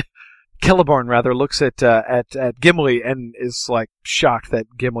rather looks at Gimli and is like shocked that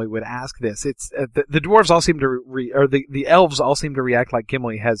Gimli would ask this. It's the dwarves all seem to the elves all seem to react like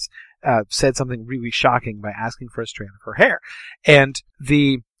Gimli has said something really shocking by asking for a strand of her hair, and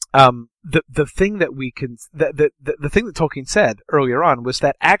the thing that the thing that Tolkien said earlier on was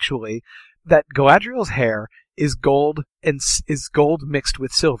that actually that Galadriel's hair is gold mixed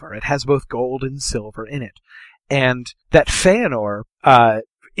with silver. It has both gold and silver in it, and that Feanor,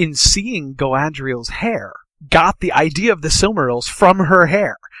 in seeing Galadriel's hair, got the idea of the Silmarils from her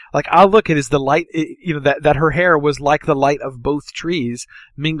hair. Like, look, it is the light, that her hair was like the light of both trees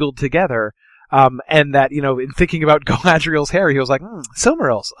mingled together. And that, in thinking about Galadriel's hair, he was like,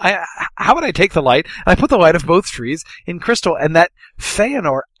 Silmarils. How would I take the light? And I put the light of both trees in crystal, and that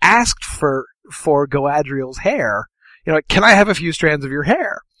Feanor asked for Galadriel's hair. Can I have a few strands of your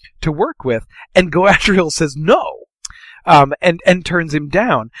hair to work with? And Galadriel says no. And turns him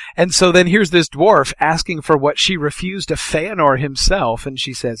down. And so then here's this dwarf asking for what she refused to Feanor himself, and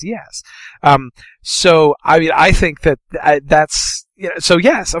she says yes. So, I think that's, so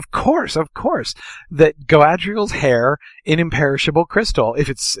yes, of course, that Galadriel's hair in imperishable crystal,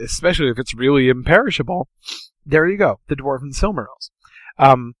 especially if it's really imperishable, there you go, the Dwarven Silmarils.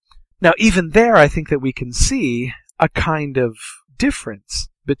 Now even there, I think that we can see a kind of difference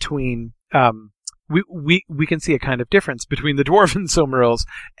between, we can see a kind of difference between the Dwarven Silmarils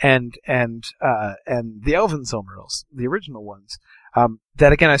and the Elven Silmarils, the original ones.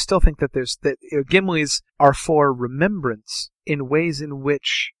 That again, I still think that Gimli's are for remembrance in ways in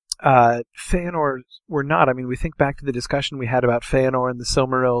which Feanor were not. I mean, we think back to the discussion we had about Feanor and the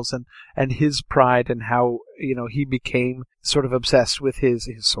Silmarils and his pride and how he became sort of obsessed with his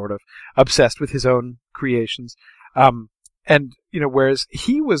own creations. And, whereas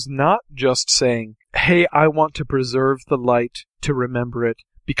he was not just saying, hey, I want to preserve the light to remember it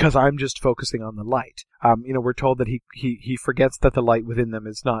because I'm just focusing on the light. We're told that he forgets that the light within them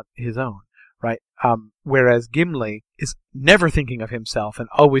is not his own, right? Whereas Gimli is never thinking of himself and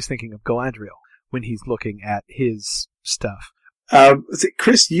always thinking of Galadriel when he's looking at his stuff.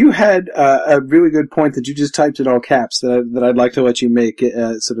 Chris, you had a really good point that you just typed in all caps that I'd like to let you make,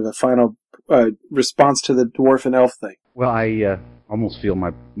 sort of a final response to the dwarf and elf thing. Well, I almost feel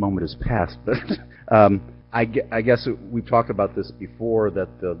my moment has passed, but I guess we've talked about this before,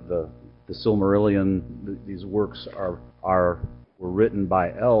 that the Silmarillion, these works were written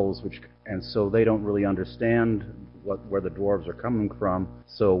by elves, and so they don't really understand where the dwarves are coming from.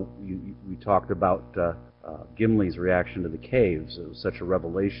 So we talked about Gimli's reaction to the caves. It was such a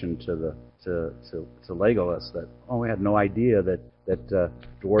revelation to Legolas that we had no idea that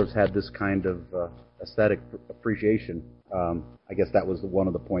dwarves had this kind of aesthetic appreciation. I guess that was one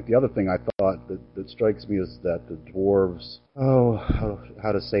of the points. The other thing I thought that strikes me is that the dwarves,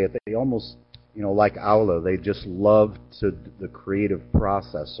 how to say it, they almost, like Aula, they just love the creative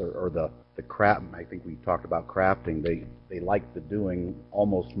process or the craft. I think we talked about crafting. They like the doing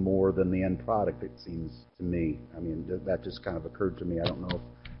almost more than the end product, it seems to me. I mean, that just kind of occurred to me. I don't know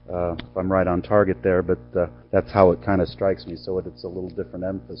if I'm right on target there, but that's how it kind of strikes me. So it's a little different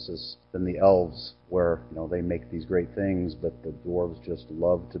emphasis than the elves, where they make these great things, but the dwarves just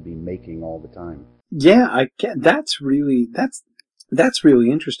love to be making all the time. Yeah, I get that's really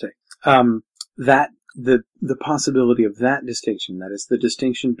interesting. That the possibility of that distinction, that is the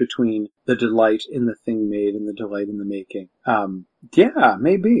distinction between the delight in the thing made and the delight in the making. Yeah,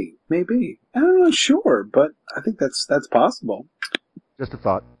 maybe. I'm not sure, but I think that's possible. Just a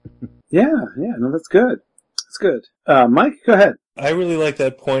thought. Yeah, no, that's good. That's good. Mike, go ahead. I really like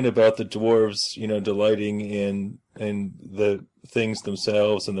that point about the dwarves, delighting in the things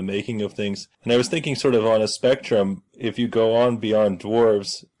themselves and the making of things. And I was thinking sort of on a spectrum, if you go on beyond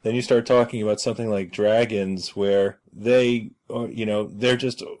dwarves, then you start talking about something like dragons, where they, they're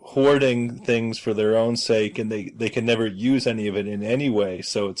just hoarding things for their own sake, and they can never use any of it in any way.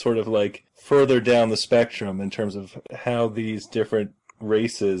 So it's sort of like further down the spectrum in terms of how these different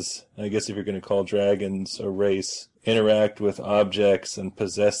races, I guess if you're going to call dragons a race, interact with objects and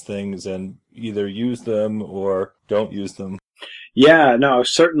possess things and either use them or don't use them. Yeah, no,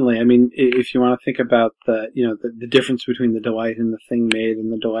 certainly. I mean, if you want to think about the difference between the delight in the thing made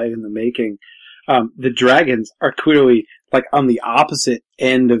and the delight in the making, the dragons are clearly like on the opposite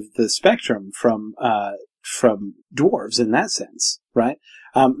end of the spectrum from dwarves in that sense, right?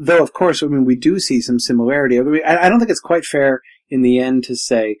 Though, of course, I mean, we do see some similarity. I don't think it's quite fair in the end to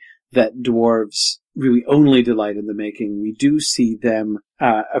say that dwarves really only delight in the making. We do see them,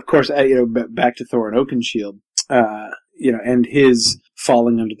 of course, back to Thorin Oakenshield, and his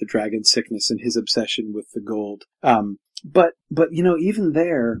falling under the dragon sickness and his obsession with the gold. But even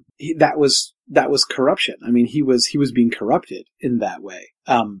there, that was corruption. I mean, he was being corrupted in that way.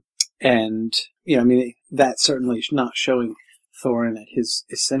 That's certainly not showing Thorin at his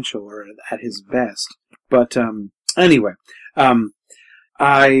essential or at his best. But, anyway,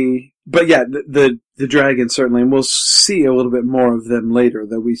 the dragons certainly, and we'll see a little bit more of them later,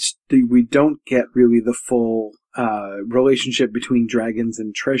 though we don't get really the full, relationship between dragons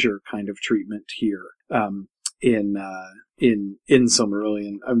and treasure kind of treatment here, in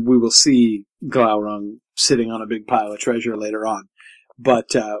Silmarillion. We will see Glaurung sitting on a big pile of treasure later on,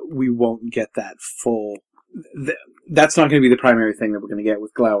 but we won't get that full. That's not going to be the primary thing that we're going to get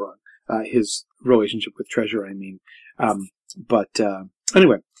with Glaurung, his relationship with treasure. I mean,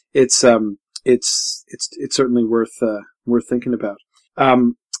 anyway, it's certainly worth thinking about.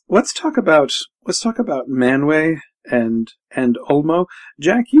 Let's talk about Manwë and Ulmo.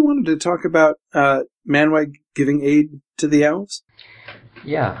 Jack, you wanted to talk about Manwë giving aid to the elves?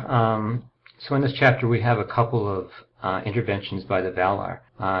 Yeah. So in this chapter, we have a couple of interventions by the Valar.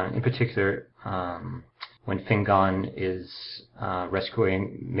 In particular, when Fingon is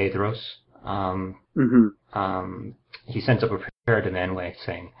rescuing Maedhros, he sends up a prayer to Manwë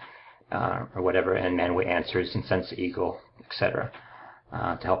saying, or whatever, and Manwë answers and sends the eagle, etc.,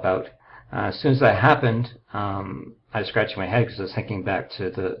 to help out. As soon as that happened, I was scratching my head because I was thinking back to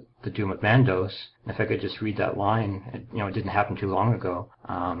the Doom of Mandos. And if I could just read that line, it didn't happen too long ago.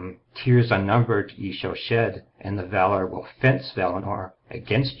 Tears unnumbered ye shall shed, and the Valar will fence Valinor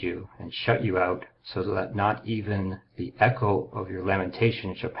against you and shut you out, so that not even the echo of your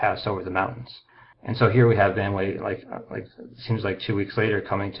lamentation shall pass over the mountains. And so here we have Manwë, like it seems like 2 weeks later,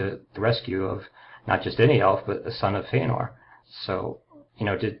 coming to the rescue of not just any elf, but the son of Fëanor. So,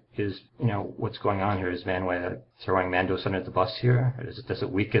 what's going on here? Is Manwë throwing Mandos under the bus here? Or does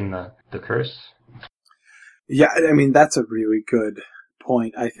it weaken the curse? Yeah, I mean, that's a really good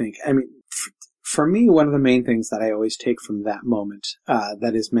point, I think. I mean, for me, one of the main things that I always take from that moment,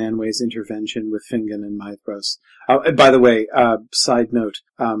 that is Manwë's intervention with Fingon and Maedhros. By the way, side note,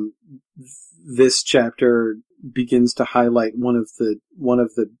 this chapter begins to highlight one of the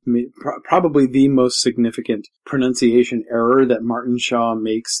probably the most significant pronunciation error that Martin Shaw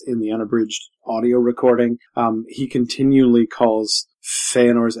makes in the unabridged audio recording. He continually calls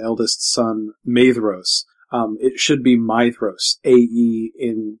Fëanor's eldest son Maedhros. It should be Maedhros. A-E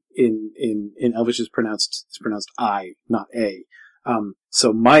in Elvish is pronounced I, not A.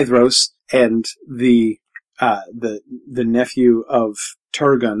 So Maedhros and the nephew of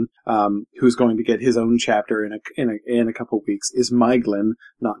Turgon, who's going to get his own chapter in a couple of weeks, is Maeglin,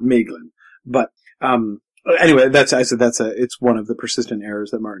 not Maeglin. But anyway, it's one of the persistent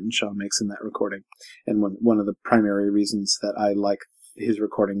errors that Martin Shaw makes in that recording, and one of the primary reasons that I like his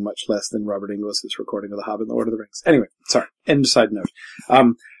recording much less than Robert Inglis's recording of The Hobbit and the Lord of the Rings. Anyway, sorry. End side note.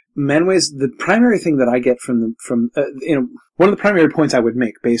 Manwë's, the primary thing that I get from one of the primary points I would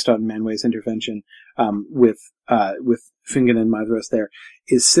make based on Manwë's intervention, with Fingon and Maedhros there,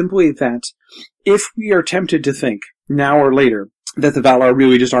 is simply that if we are tempted to think, now or later, that the Valar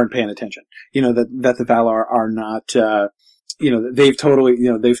really just aren't paying attention, that the Valar are not, they've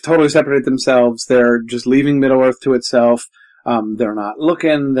totally separated themselves, they're just leaving Middle-earth to itself, they're not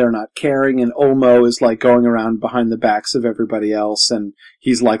looking, they're not caring, and Ulmo is like going around behind the backs of everybody else, and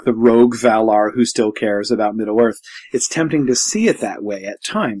he's like the rogue Valar who still cares about Middle-earth. It's tempting to see it that way at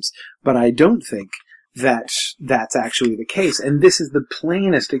times, but I don't think that that's actually the case. And this is the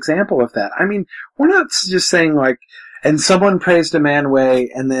plainest example of that. I mean, we're not just saying like, and someone prays to Manwë,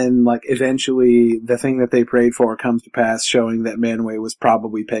 and then like eventually the thing that they prayed for comes to pass, showing that Manwë was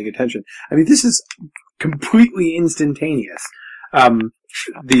probably paying attention. I mean, this is completely instantaneous. A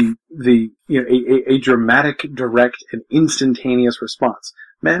dramatic, direct, and instantaneous response.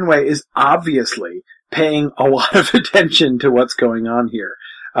 Manwë is obviously paying a lot of attention to what's going on here.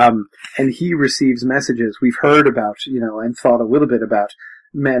 And he receives messages. We've heard about, and thought a little bit about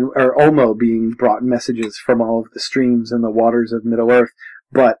Ulmo being brought messages from all of the streams and the waters of Middle-earth,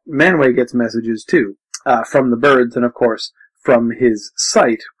 but Manwë gets messages too, from the birds, and of course, from his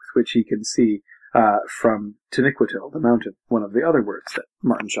sight, with which he can see, from Taniquetil, the mountain, one of the other words that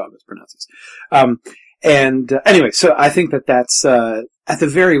Martin Shaw mispronounces. Anyway, so I think that's at the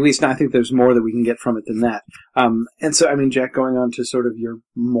very least, and I think there's more that we can get from it than that. And so, I mean, Jack, going on to sort of your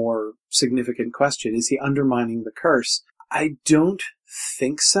more significant question, is he undermining the curse? I don't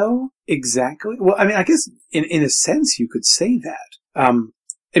think so exactly. Well, I mean, I guess in a sense you could say that.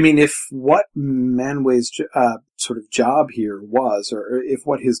 I mean, if what Manwë's sort of job here was, or if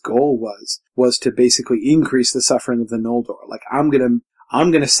what his goal was to basically increase the suffering of the Noldor, like I'm gonna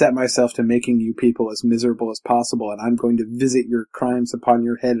set myself to making you people as miserable as possible, and I'm going to visit your crimes upon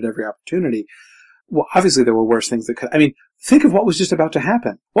your head at every opportunity. Well, obviously there were worse things that could. I mean, think of what was just about to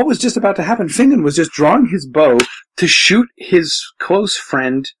happen. What was just about to happen? Fingon was just drawing his bow to shoot his close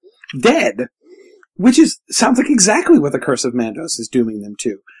friend dead. Which sounds like exactly what the Curse of Mandos is dooming them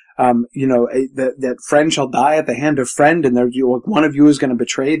to. That friend shall die at the hand of friend, and one of you is going to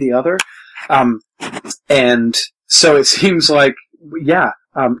betray the other. And so it seems like, yeah.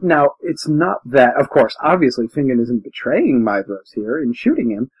 Now, it's not that, of course, obviously Fingon isn't betraying Maedhros here in shooting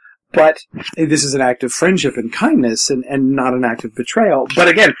him, but this is an act of friendship and kindness and not an act of betrayal. But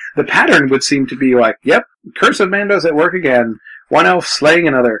again, the pattern would seem to be like, yep, Curse of Mandos at work again. One elf slaying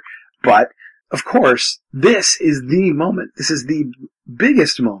another. But, of course, this is the moment. This is the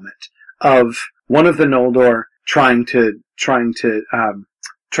biggest moment of one of the Noldor trying to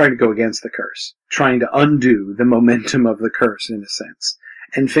go against the curse, trying to undo the momentum of the curse in a sense.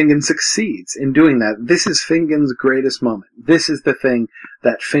 And Fingon succeeds in doing that. This is Fingon's greatest moment. This is the thing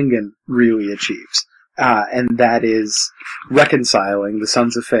that Fingon really achieves. And that is reconciling the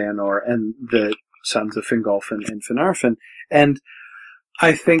sons of Feanor and the sons of Fingolfin and Finarfin. And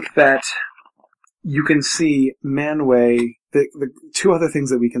I think that you can see Manwë, the two other things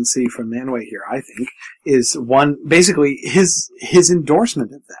that we can see from Manwë here, I think, is one, basically his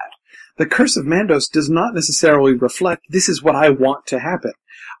endorsement of that. The Curse of Mandos does not necessarily reflect, this is what I want to happen.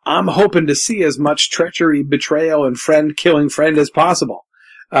 I'm hoping to see as much treachery, betrayal, and friend killing friend as possible.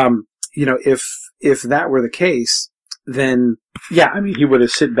 If that were the case, then, yeah, I mean, he would have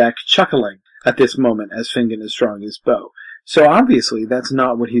sit back chuckling at this moment as Fingon is drawing his bow. So obviously, that's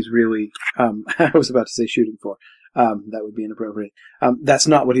not what he's really, I was about to say shooting for. That would be inappropriate. That's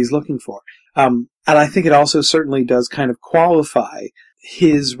not what he's looking for. And I think it also certainly does kind of qualify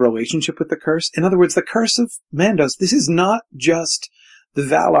his relationship with the curse. In other words, the Curse of Mandos, this is not just the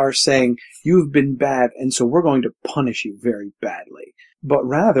Valar saying, you've been bad, and so we're going to punish you very badly. But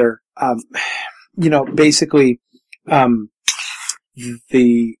rather, basically, the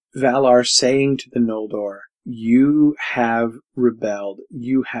Valar saying to the Noldor, you have rebelled,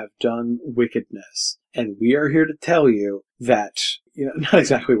 you have done wickedness, and we are here to tell you that, not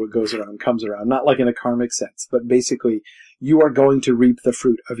exactly what goes around comes around, not like in a karmic sense, but basically, you are going to reap the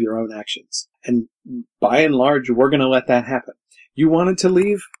fruit of your own actions. And by and large, we're going to let that happen. You wanted to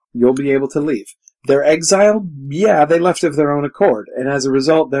leave, you'll be able to leave. They're exiled? Yeah, they left of their own accord, and as a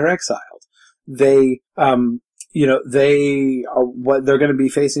result, they're exiled. They're going to be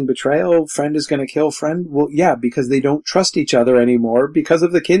facing betrayal. Friend is going to kill friend. Well, yeah, because they don't trust each other anymore because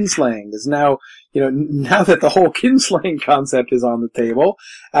of the kinslaying. Is now, now that the whole kinslaying concept is on the table,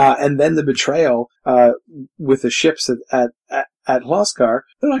 and then the betrayal, with the ships at Hrothgar,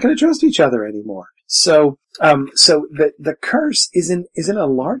 they're not going to trust each other anymore. So the curse is in a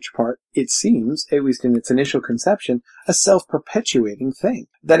large part, it seems, at least in its initial conception, a self-perpetuating thing.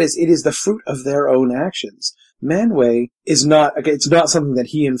 That is, it is the fruit of their own actions. Manwë is not, it's not something that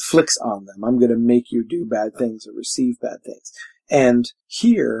he inflicts on them. I'm going to make you do bad things or receive bad things. And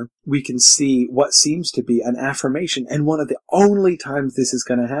here we can see what seems to be an affirmation, and one of the only times this is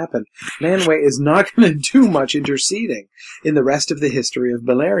going to happen. Manwë is not going to do much interceding in the rest of the history of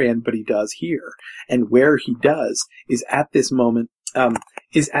Beleriand, but he does here. And where he does is at this moment,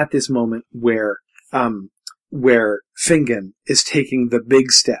 where Fingon is taking the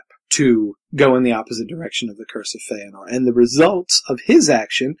big step to go in the opposite direction of the Curse of Feanor. And the results of his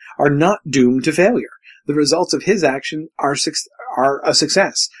action are not doomed to failure. The results of his action are a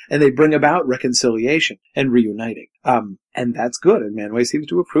success, and they bring about reconciliation and reuniting. And that's good, and Manwë seems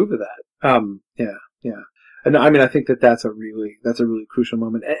to approve of that. Yeah. And I mean, I think that's a really crucial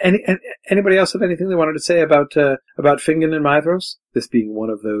moment. Anybody else have anything they wanted to say about Fingon and Maedhros? This being one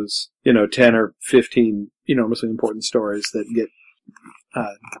of those, 10 or 15 enormously important stories that get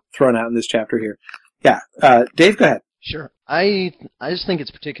thrown out in this chapter here. Yeah. Dave, go ahead. Sure. I just think it's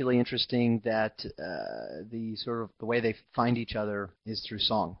particularly interesting that the way they find each other is through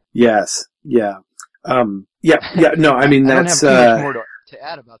song. Yes. Yeah. No, I mean, that's... I don't have too much more to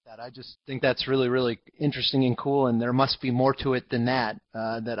add about that. I just think that's really, really interesting and cool, and there must be more to it than that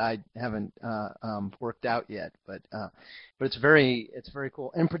that I haven't worked out yet. But it's very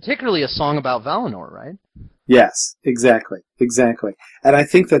cool, and particularly a song about Valinor, right? Yes, exactly. And I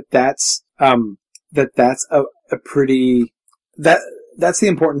think that's a pretty that's the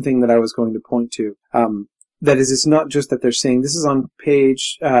important thing that I was going to point to. That is, it's not just that they're saying, this is on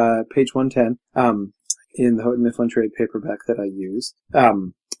page 110, in the Houghton Mifflin trade paperback that I use.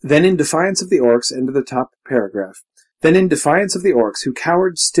 Then in defiance of the orcs, end of the top paragraph. Then in defiance of the orcs, who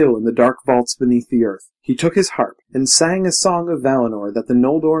cowered still in the dark vaults beneath the earth, he took his harp, and sang a song of Valinor that the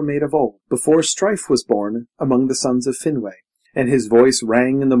Noldor made of old, before strife was born among the sons of Finwë. And his voice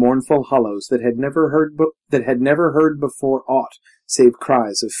rang in the mournful hollows that had never heard before aught, save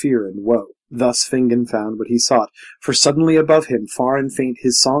cries of fear and woe. Thus Fingon found what he sought, for suddenly above him, far and faint,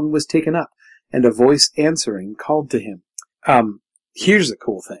 his song was taken up, and a voice answering called to him. Here's a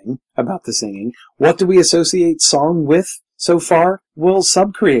cool thing about the singing. What do we associate song with so far? Well,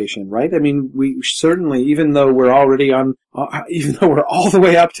 subcreation, right? I mean, we certainly, even though we're all the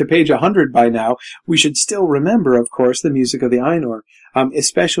way up to page 100 by now, we should still remember, of course, the music of the Ainur,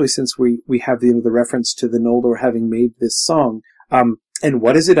 especially since we have the reference to the Noldor having made this song. And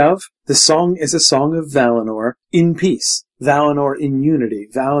what is it of? The song is a song of Valinor in peace, Valinor in unity,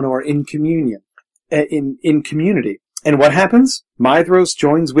 Valinor in communion, in community. And what happens? Maedhros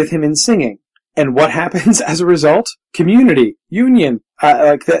joins with him in singing. And what happens as a result? Community, union,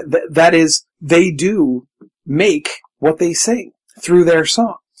 that is, they do make what they sing through their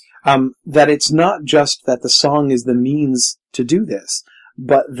song. That it's not just that the song is the means to do this,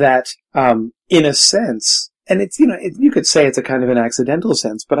 but that, in a sense, and it's, you could say it's a kind of an accidental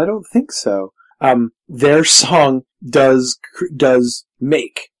sense, but I don't think so. Their song does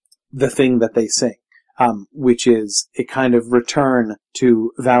make the thing that they sing, which is a kind of return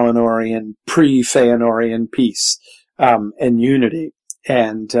to Valinorian, pre-Feanorian peace, and unity,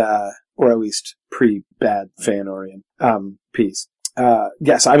 and, or at least pre-bad Feanorian, peace.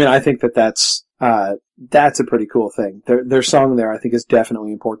 Yes, I mean, I think that's a pretty cool thing. Their song there, I think, is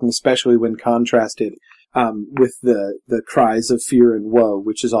definitely important, especially when contrasted with the cries of fear and woe,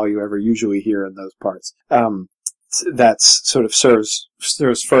 which is all you ever usually hear in those parts. That's sort of serves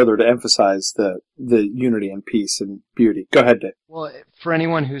further to emphasize the unity and peace and beauty. Go ahead, Dave. Well, for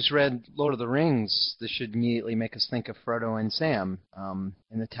anyone who's read Lord of the Rings, this should immediately make us think of Frodo and Sam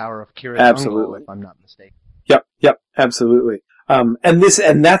in the Tower of Kirith Ungol, if I'm not mistaken. Yep, absolutely. And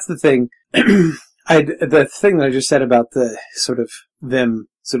that's the thing. The thing that I just said about the sort of them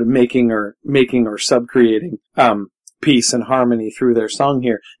sort of making or subcreating peace and harmony through their song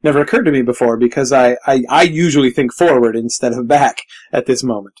here never occurred to me before, because I usually think forward instead of back at this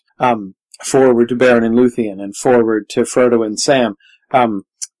moment. Forward to Beren and Luthien, and forward to Frodo and Sam,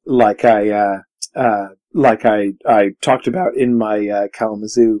 like I talked about in my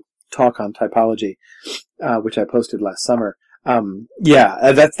Kalamazoo talk on typology, which I posted last summer.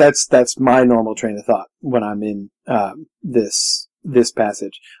 That's my normal train of thought when I'm in this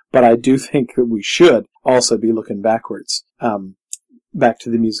passage. But I do think that we should also be looking backwards, back to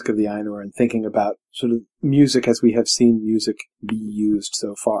the music of the Ainur, and thinking about sort of music as we have seen music be used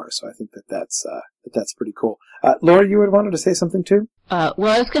so far. So I think that's pretty cool. Laura, you had wanted to say something too? Well,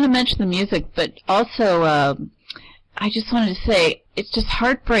 I was going to mention the music, but also I just wanted to say it's just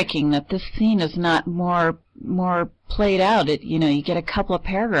heartbreaking that this scene is not more played out. You get a couple of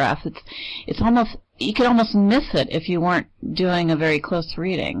paragraphs. It's almost, you could almost miss it if you weren't doing a very close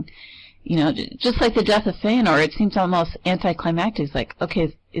reading. Just like the death of Feanor, it seems almost anticlimactic. It's like,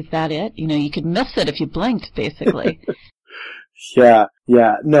 okay, is that it? You could miss it if you blinked, basically. Yeah.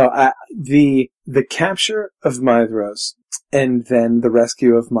 No, the capture of Maedhros and then the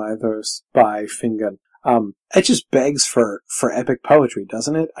rescue of Maedhros by Fingon, it just begs for epic poetry,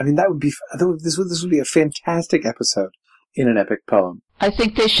 doesn't it? I mean, this would be a fantastic episode in an epic poem. I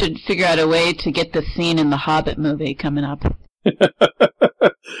think they should figure out a way to get this scene in the Hobbit movie coming up.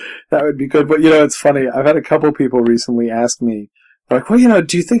 That would be good. But, it's funny. I've had a couple people recently ask me, like, well,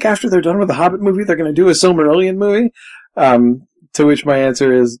 do you think after they're done with the Hobbit movie, they're going to do a Silmarillion movie? To which my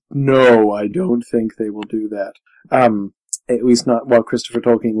answer is, no, I don't think they will do that. At least not while Christopher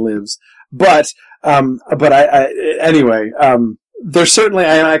Tolkien lives. But anyway, there's certainly,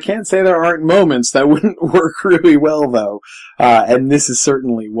 and I can't say there aren't moments that wouldn't work really well, though. And this is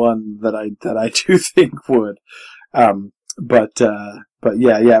certainly one that I do think would. But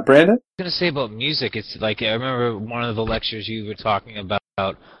yeah, Brandon? I was going to say about music, it's like, I remember one of the lectures you were talking about,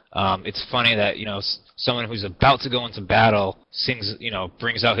 it's funny that, someone who's about to go into battle sings,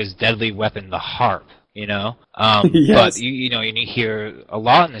 brings out his deadly weapon, the harp, you know. Yes. But you know, you hear a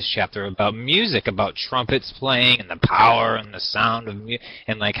lot in this chapter about music, about trumpets playing and the power and the sound of music,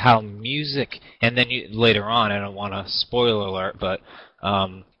 and like how music. And then later on, I don't want to spoiler alert, but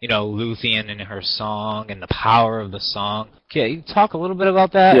you know, Luthien and her song and the power of the song. Okay, you talk a little bit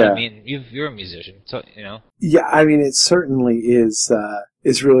about that. Yeah. I mean, you're a musician, so you know. Yeah, I mean, it certainly is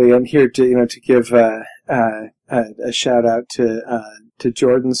really. I'm here to give a shout out to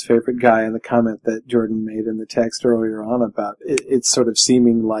Jordan's favorite guy in the comment that Jordan made in the text earlier on about it sort of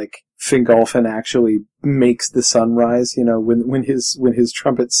seeming like Fingolfin actually makes the sun rise. You know, when his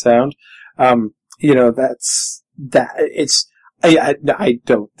trumpets sound. You know,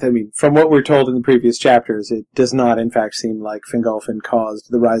 I mean, from what we're told in the previous chapters, it does not, in fact, seem like Fingolfin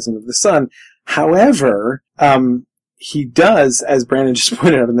caused the rising of the sun. However, he does, as Brandon just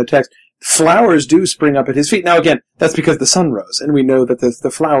pointed out in the text, flowers do spring up at his feet. Now, again, that's because the sun rose, and we know that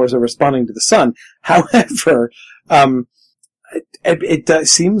the flowers are responding to the sun. However, it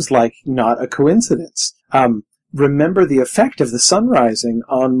seems like not a coincidence. Remember the effect of the sun rising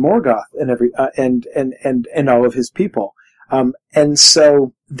on Morgoth and all of his people. And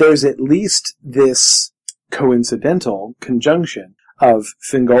so there's at least this coincidental conjunction of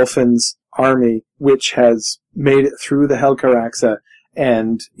Fingolfin's army, which has made it through the Helcaraxa,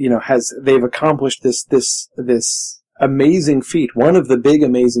 and you know they've accomplished this amazing feat, one of the big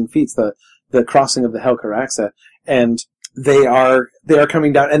amazing feats, the crossing of the Helcaraxa, and they are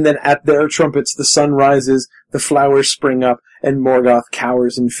coming down, and then at their trumpets the sun rises, the flowers spring up, and Morgoth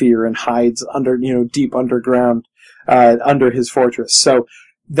cowers in fear and hides under deep underground. Under his fortress. So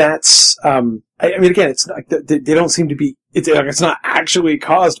that's, I mean, again, it's not, they don't seem to be, it's not actually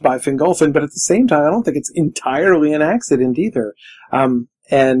caused by Fingolfin, but at the same time, I don't think it's entirely an accident either.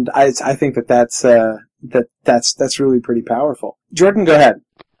 And I think that's really pretty powerful. Jordan, go ahead.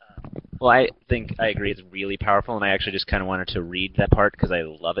 Well, I think I agree it's really powerful, and I actually just kind of wanted to read that part because I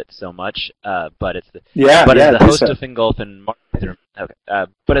love it so much. But as the host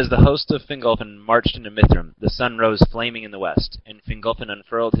of Fingolfin marched into Mithrim, the sun rose flaming in the west, and Fingolfin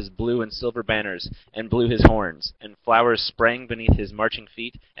unfurled his blue and silver banners and blew his horns, and flowers sprang beneath his marching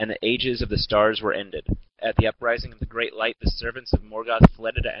feet, and the ages of the stars were ended. At the uprising of the great light, the servants of Morgoth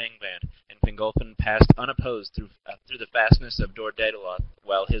fled to Angband, and Fingolfin passed unopposed through the fastness of Dor Daedaloth,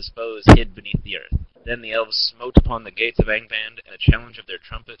 while his foes hid beneath the earth. Then the elves smote upon the gates of Angband, and the challenge of their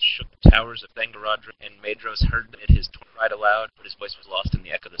trumpets shook the towers of Thangarodrim, and Maedhros heard amid his cried aloud, but his voice was lost in the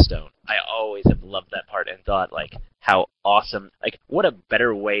echo of the stone. I always have loved that part and thought, like, how awesome, like, what a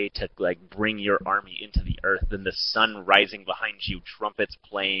better way to, like, bring your army into the earth than the sun rising behind you, trumpets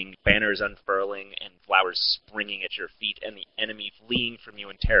playing, banners unfurling, and flowers springing at your feet, and the enemy fleeing from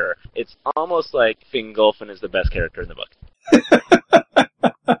you in terror. It's almost like Fingolfin is the best character in the book.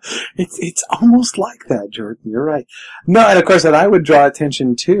 It's almost like that, Jordan. You're right. No, and of course, that I would draw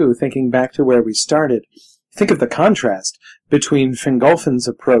attention to, thinking back to where we started. Think of the contrast between Fingolfin's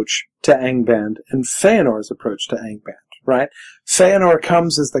approach to Angband and Feanor's approach to Angband, right? Feanor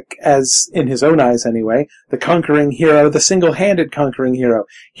comes as in his own eyes anyway, the conquering hero, the single-handed conquering hero.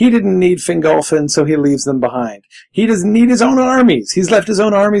 He didn't need Fingolfin, so he leaves them behind. He doesn't need his own armies. He's left his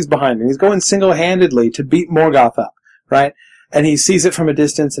own armies behind, and he's going single-handedly to beat Morgoth up, right? And he sees it from a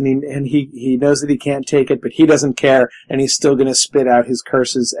distance, and he knows that he can't take it, but he doesn't care, and he's still going to spit out his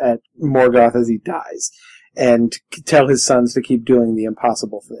curses at Morgoth as he dies, and tell his sons to keep doing the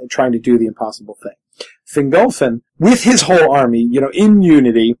impossible thing, trying to do the impossible thing. Fingolfin, with his whole army, in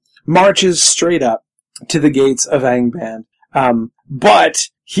unity, marches straight up to the gates of Angband, but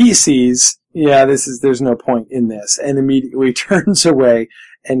he sees, there's no point in this, and immediately turns away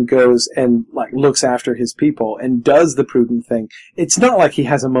and goes and looks after his people and does the prudent thing. It's not like he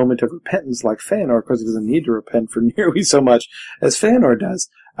has a moment of repentance like Feanor, because he doesn't need to repent for nearly so much as Feanor does.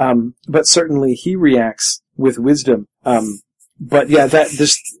 But certainly he reacts with wisdom. But yeah,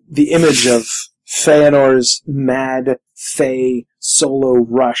 the image of Feanor's mad Fey solo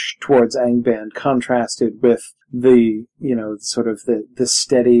rush towards Angband contrasted with the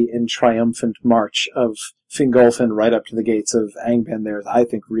steady and triumphant march of Fingolfin right up to the gates of Angband there is, I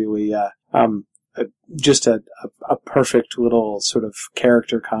think, really just a perfect little sort of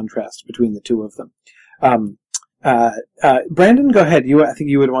character contrast between the two of them. Brandon, go ahead. I think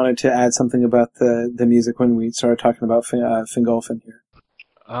you would wanted to add something about the music when we started talking about Fingolfin here.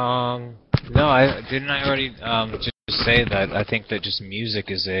 No, I already just say that I think that just music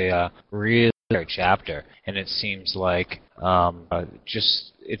is a really great chapter, and it seems like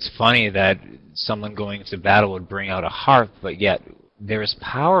it's funny that someone going to battle would bring out a harp, but yet there is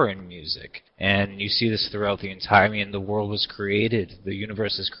power in music, and you see this throughout the entire. I mean, the world was created, the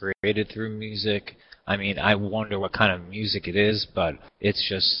universe is created through music. I mean, I wonder what kind of music it is, but it's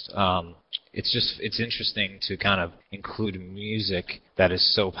interesting to kind of include music that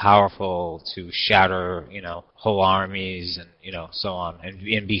is so powerful to shatter, whole armies and, so on,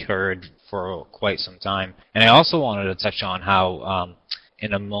 and be heard for quite some time. And I also wanted to touch on how,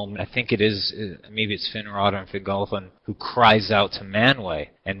 in a moment, I think maybe it's Finrod and Fingolfin who cries out to Manwë,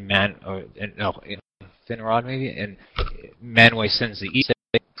 and Finrod maybe, and Manwë sends the East.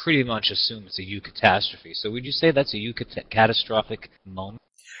 They pretty much assume it's a eucatastrophe. So would you say that's a eucatastrophic moment?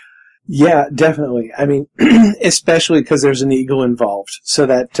 Yeah, definitely. I mean, especially because there's an eagle involved, so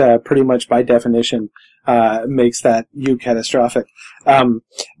that pretty much by definition makes that eucatastrophic.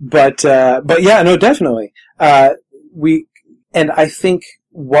 But yeah, no, definitely. And I think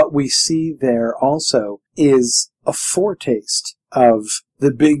what we see there also is a foretaste of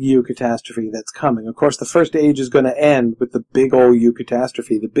the big eucatastrophe that's coming. Of course, the First Age is going to end with the big old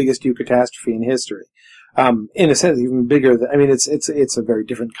eucatastrophe, the biggest eucatastrophe in history. In a sense, even bigger than, it's a very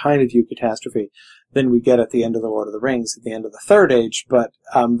different kind of eucatastrophe than we get at the end of the Lord of the Rings, at the end of the Third Age, but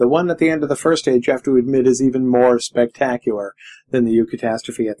the one at the end of the First Age, you have to admit, is even more spectacular than the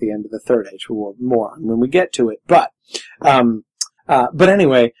eucatastrophe at the end of the Third Age. We'll more on when we get to it. But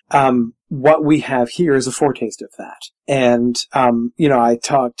anyway, what we have here is a foretaste of that. And, I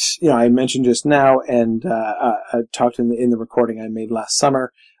mentioned just now, and I talked in the recording I made last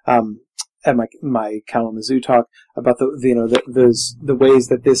summer, at my Kalamazoo talk about the ways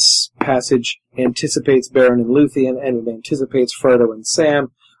that this passage anticipates Beren and Luthien, and it anticipates Frodo and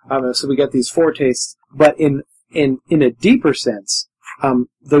Sam. So we get these foretastes, but in a deeper sense,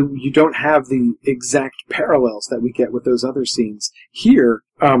 though you don't have the exact parallels that we get with those other scenes here,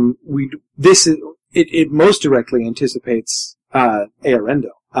 it most directly anticipates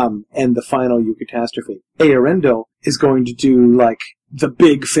Eärendil, and the final eucatastrophe. Eärendil is going to do like the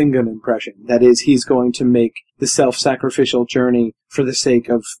big Fingon impression. That is, he's going to make the self-sacrificial journey for the sake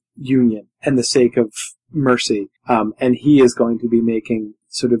of union and the sake of mercy. And he is going to be making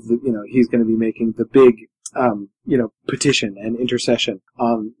he's going to be making the big, petition and intercession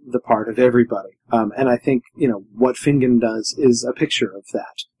on the part of everybody. And I think, what Fingon does is a picture of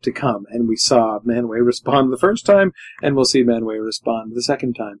that to come. And we saw Manwë respond the first time, and we'll see Manwë respond the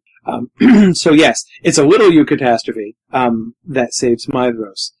second time. So yes, it's a little eucatastrophe, that saves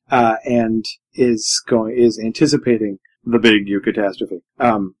Maedhros, and is anticipating the big eucatastrophe.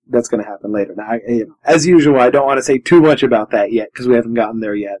 That's going to happen later. Now, as usual, I don't want to say too much about that yet, because we haven't gotten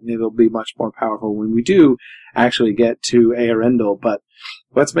there yet, and it'll be much more powerful when we do actually get to Eärendil. But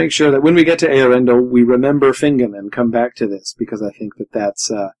let's make sure that when we get to Eärendil, we remember Fingon and come back to this, because I think that's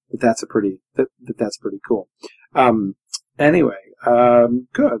pretty cool. Anyway,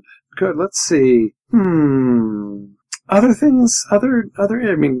 good. Let's see. Other things,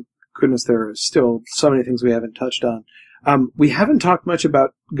 goodness, there are still so many things we haven't touched on. We haven't talked much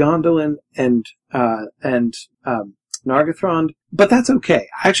about Gondolin and Nargothrond, but that's okay.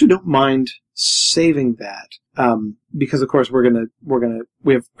 I actually don't mind saving that, because of course we're gonna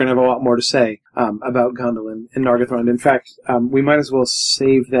have a lot more to say, about Gondolin and Nargothrond. In fact, we might as well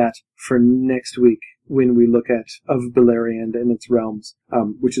save that for next week, when we look at Of Beleriand and its realms,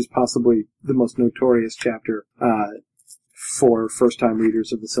 which is possibly the most notorious chapter for first-time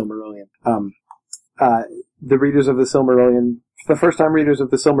readers of the Silmarillion. The first-time readers of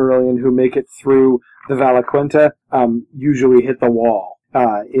the Silmarillion who make it through the Valaquenta usually hit the wall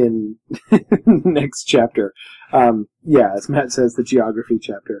in next chapter. As Matt says, the geography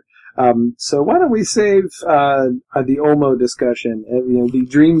chapter. So why don't we save the Ulmo discussion, the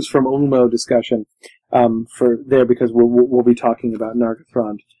Dreams from Ulmo discussion, for there, because we'll be talking about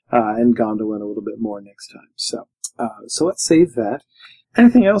Nargothrond and Gondolin a little bit more next time. So let's save that.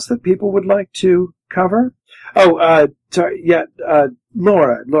 Anything else that people would like to cover? Laura,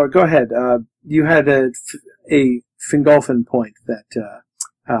 go ahead. You had a Fingolfin point that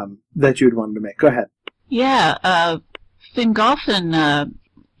you'd wanted to make. Go ahead. Yeah, Fingolfin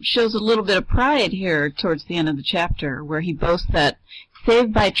shows a little bit of pride here towards the end of the chapter, where he boasts that,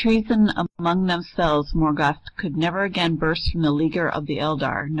 save by treason among themselves, Morgoth could never again burst from the leaguer of the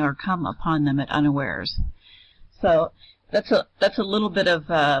Eldar, nor come upon them at unawares. So that's a little bit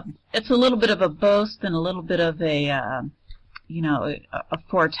of a boast, and a little bit of a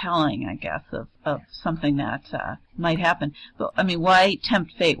foretelling, I guess, of something that might happen. But why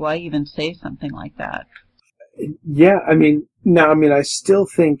tempt fate? Why even say something like that? Yeah, I still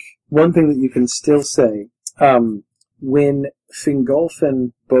think one thing that you can still say, when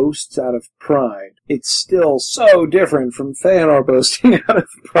Fingolfin boasts out of pride, it's still so different from Feanor boasting out of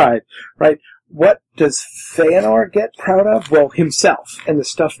pride, right? What does Feanor get proud of? Well, himself and the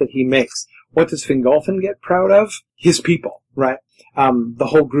stuff that he makes. what does Fingolfin get proud of? His people, right? The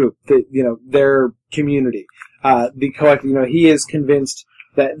whole group, their community, the collective. He is convinced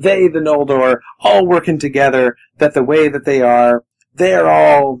that they, the Noldor, all working together, that the way that they are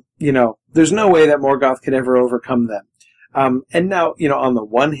all, there's no way that Morgoth could ever overcome them. And now, on the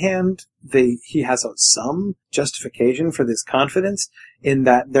one hand, he has some justification for this confidence in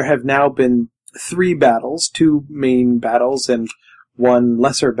that there have now been 3 battles, 2 main battles and 1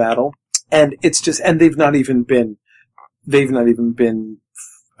 lesser battle, and they've not even been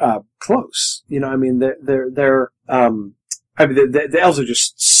close. The elves are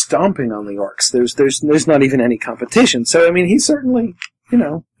just stomping on the orcs. There's not even any competition. So, he's certainly,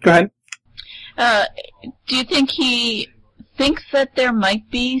 go ahead. Do you think he thinks that there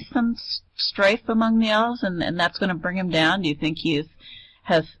might be some strife among the elves and that's going to bring him down? Do you think he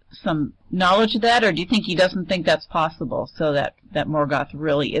has some knowledge of that, or do you think he doesn't think that's possible, so that Morgoth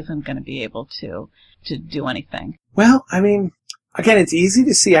really isn't going to be able to do anything? Well, again, it's easy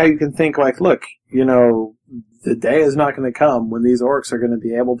to see how you can think look, the day is not going to come when these orcs are going to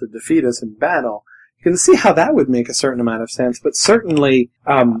be able to defeat us in battle. You can see how that would make a certain amount of sense, but certainly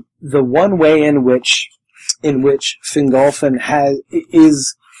the one way in which Fingolfin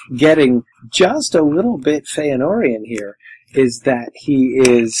is getting just a little bit Feanorian here is that he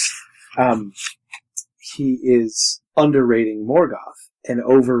is underrating Morgoth and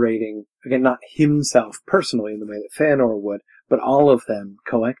overrating, again, not himself personally in the way that Feanor would, but all of them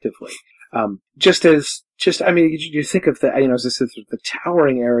collectively. You think of the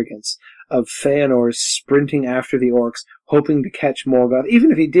towering arrogance of Feanor's sprinting after the orcs, hoping to catch Morgoth,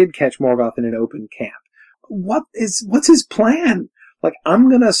 even if he did catch Morgoth in an open camp. What's his plan? I'm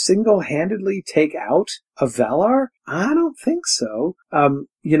gonna single-handedly take out a Valar? I don't think so.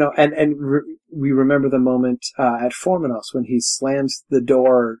 We remember the moment at Formenos when he slams the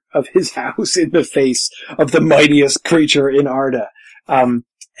door of his house in the face of the mightiest creature in Arda.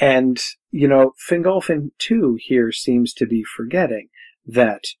 Fingolfin too here seems to be forgetting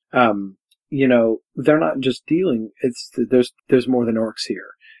that, they're not just dealing, there's more than orcs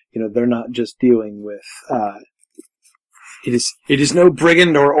here. They're not just dealing with, it is no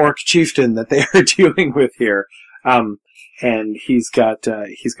brigand or orc chieftain that they are dealing with here. And he's got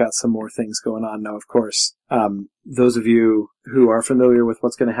some more things going on now, of course. Those of you who are familiar with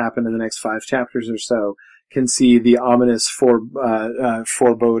what's going to happen in the next 5 chapters or so can see the ominous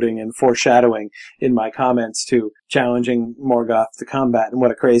foreboding and foreshadowing in my comments to challenging Morgoth to combat and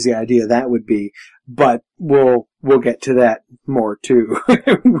what a crazy idea that would be. But we'll get to that more too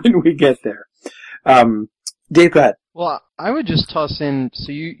when we get there. Dave, go ahead. Well, I would just toss in,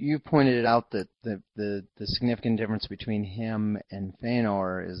 so you pointed it out that the significant difference between him and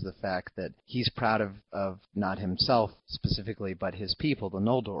Feanor is the fact that he's proud of not himself specifically, but his people, the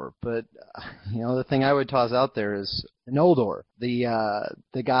Noldor. But, the thing I would toss out there is the Noldor, the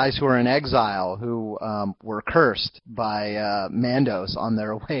guys who are in exile who were cursed by Mandos on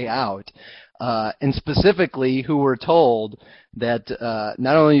their way out. And specifically who were told that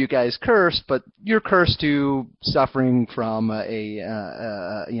not only are you guys cursed, but you're cursed to suffering from a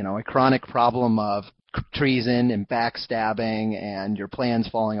chronic problem of treason and backstabbing and your plans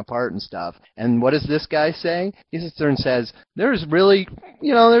falling apart and stuff. And what does this guy say? He sits there and says, there's really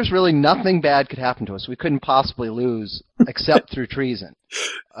nothing bad could happen to us. We couldn't possibly lose except through treason.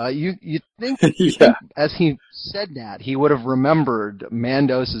 You think as he said that, he would have remembered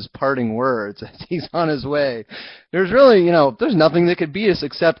Mandos's parting words as he's on his way. There's really, there's nothing that could beat us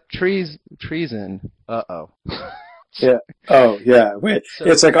except treason. Uh-oh. Yeah. Oh, yeah. Wait. So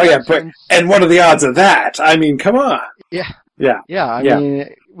it's like, and what are the odds of that? Come on. Yeah. Yeah. Yeah. I mean,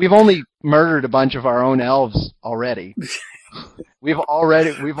 we've only murdered a bunch of our own elves already. We've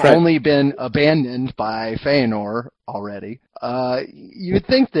only been abandoned by Feanor already. You would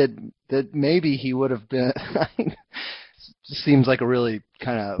think that maybe he would have been. Seems like a really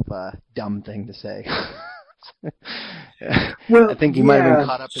kind of dumb thing to say. Well, I think he might have been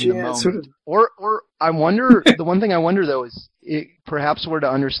caught up in the moment. Sort of. Or I wonder. The one thing I wonder though is, perhaps we're to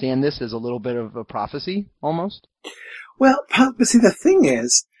understand this as a little bit of a prophecy, almost. Well, but see, the thing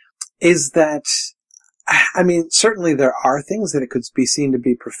is that, certainly there are things that it could be seen to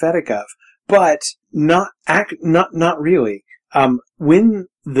be prophetic of, but not really. When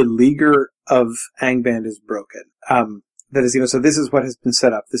the leaguer of Angband is broken, that is, so this is what has been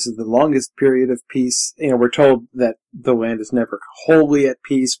set up. This is the longest period of peace. We're told that the land is never wholly at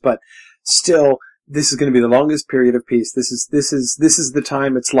peace, but still, this is going to be the longest period of peace. This is the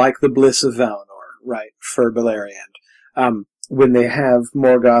time. It's like the bliss of Valinor, right, for Beleriand. When they have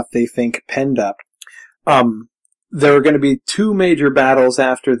Morgoth, they think, penned up. there are going to be two major battles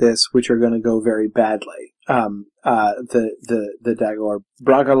after this, which are going to go very badly. The Dagor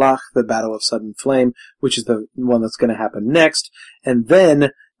Bragalach, the Battle of Sudden Flame, which is the one that's going to happen next, and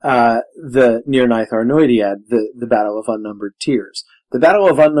then the Nirnaeth Arnoediad, the Battle of Unnumbered Tears. The Battle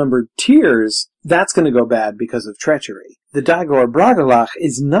of Unnumbered Tears, that's going to go bad because of treachery. The Dagor Bragalach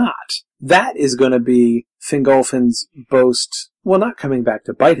is not. That is going to be Fingolfin's boast, well, not coming back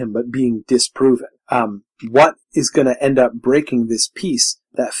to bite him, but being disproven. What is going to end up breaking this peace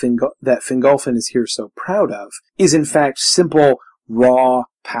that Fingolfin is here so proud of is in fact simple, raw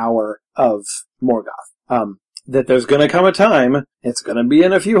power of Morgoth. That there's going to come a time, it's going to be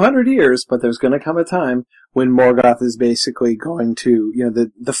in a few hundred years, but there's going to come a time when Morgoth is basically going to,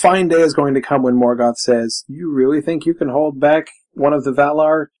 the fine day is going to come when Morgoth says, you really think you can hold back one of the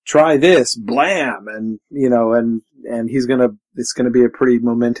Valar? Try this, blam! And he's it's gonna be a pretty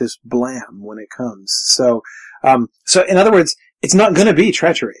momentous blam when it comes. So in other words, it's not gonna be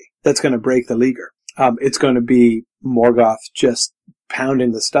treachery that's gonna break the Leaguer. It's gonna be Morgoth just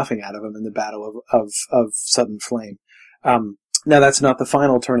pounding the stuffing out of him in the Battle of Sudden Flame. Now that's not the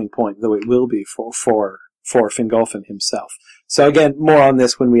final turning point, though it will be for Fingolfin himself. So again, more on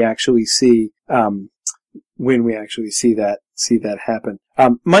this when we actually see that happen.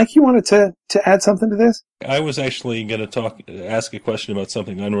 Mike, you wanted to add something to this? I was actually going to ask a question about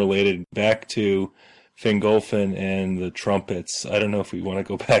something unrelated, back to Fingolfin and the trumpets. I don't know if we want to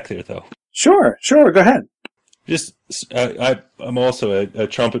go back there, though. Sure, go ahead. Just, I'm also a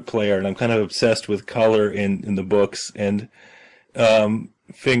trumpet player, and I'm kind of obsessed with color in the books, and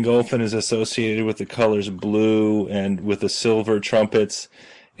Fingolfin is associated with the colors blue and with the silver trumpets.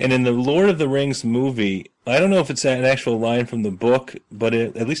 And in the Lord of the Rings movie, I don't know if it's an actual line from the book, but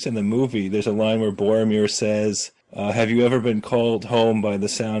at least in the movie, there's a line where Boromir says, have you ever been called home by the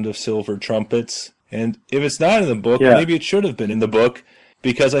sound of silver trumpets? And if it's not in the book, maybe it should have been in the book,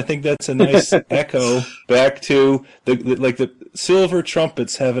 because I think that's a nice echo back to the silver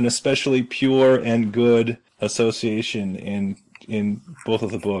trumpets have an especially pure and good association in both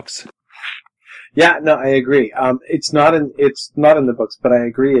of the books. Yeah, no, I agree. It's not in the books, but I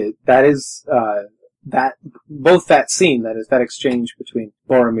agree. That is, both that scene, that is, that exchange between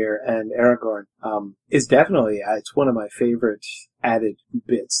Boromir and Aragorn, is definitely, it's one of my favorite added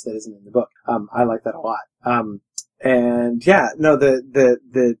bits that isn't in the book. I like that a lot. And yeah, no,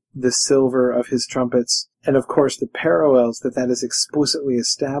 the silver of his trumpets, and of course the parallels that is explicitly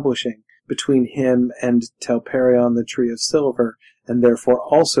establishing between him and Telperion, the Tree of Silver, and therefore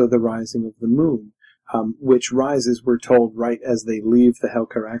also the rising of the moon, which rises, we're told, right as they leave the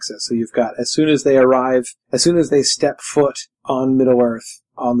Helcaraxes. So you've got, as soon as they arrive, as soon as they step foot on Middle-earth,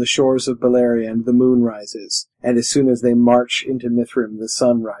 on the shores of Beleriand, the moon rises, and as soon as they march into Mithrim, the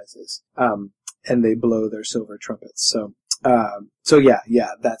sun rises, and they blow their silver trumpets. So yeah,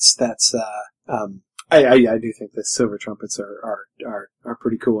 I do think the silver trumpets are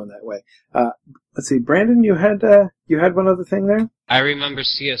pretty cool in that way. Let's see, Brandon, you had one other thing there? I remember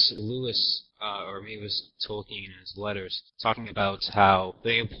C.S. Lewis, or maybe it was Tolkien in his letters, talking about how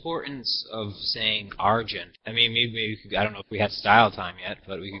the importance of saying Argent. I mean, maybe we could, I don't know if we had style time yet,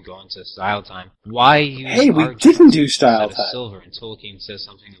 but we could go into style time. Why use Hey, we Argent didn't do style instead of time. silver? And Tolkien says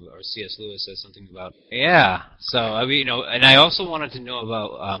something about, or C.S. Lewis says something about, yeah. So, I mean, and I also wanted to know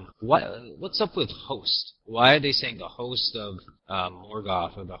about, what's up with host? Why are they saying the host of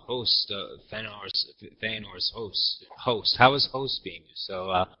Morgoth, or the host of Feanor's host? How is host being used?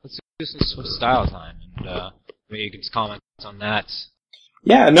 So let's do some style time, and maybe you can just comment on that.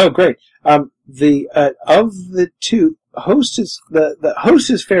 Yeah, no, great. Of the two, host is the host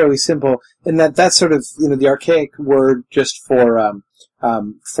is fairly simple in that's sort of the archaic word just for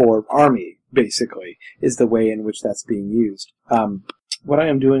army, basically, is the way in which that's being used. What I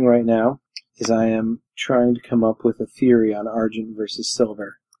am doing right now is I am trying to come up with a theory on Argent versus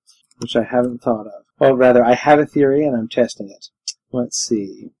Silver, which I haven't thought of. Well, rather, I have a theory and I'm testing it. Let's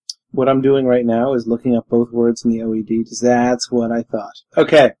see. What I'm doing right now is looking up both words in the OED. That's what I thought.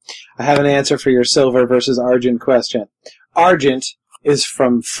 Okay, I have an answer for your Silver versus Argent question. Argent is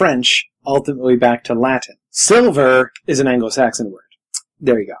from French, ultimately back to Latin. Silver is an Anglo-Saxon word.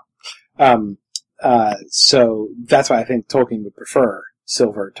 There you go. So that's why I think Tolkien would prefer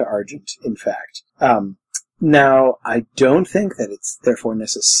Silver to Argent, in fact. Now, I don't think that it's therefore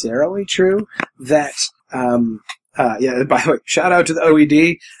necessarily true that, by the way, shout out to the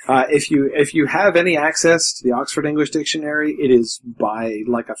OED. If you have any access to the Oxford English Dictionary, it is by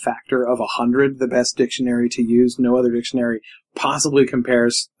like a factor of 100 the best dictionary to use. No other dictionary possibly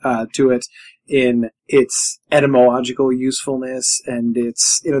compares to it in its etymological usefulness and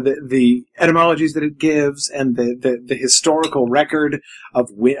its, the etymologies that it gives and the historical record of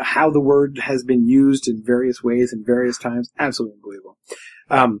how the word has been used in various ways in various times. Absolutely unbelievable.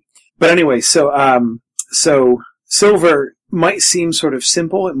 But anyway, so silver might seem sort of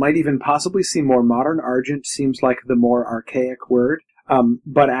simple. It might even possibly seem more modern. Argent seems like the more archaic word.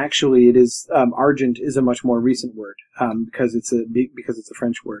 But actually it is, argent is a much more recent word, because it's a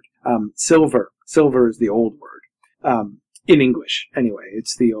French word. Silver is the old word. In English, anyway,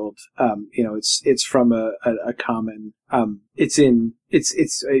 it's the old, it's from a common, there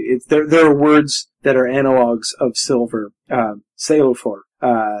are words that are analogs of silver, sailor,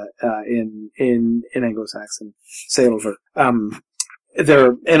 in Anglo-Saxon, sailor. There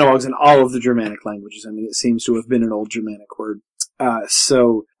are analogs in all of the Germanic languages. I mean, it seems to have been an old Germanic word.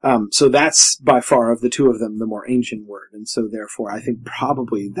 So that's by far of the two of them the more ancient word, and so therefore I think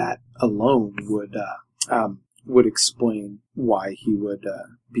probably that alone would explain why he would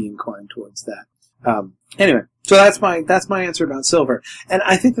be inclined towards that. Anyway, so that's my answer about silver, and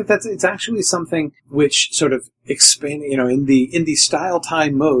I think that it's actually something which sort of expand, in the style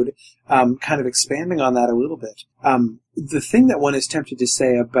time mode, kind of expanding on that a little bit. The thing that one is tempted to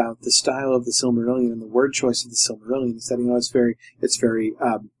say about the style of the Silmarillion and the word choice of the Silmarillion is that,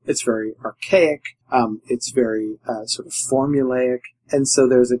 it's very archaic, it's very, sort of formulaic, and so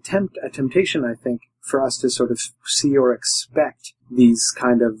there's a temptation, I think, for us to sort of see or expect these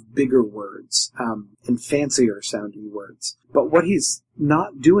kind of bigger words, and fancier sounding words. But what he's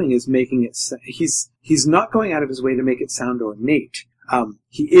not doing is making it, he's not going out of his way to make it sound ornate.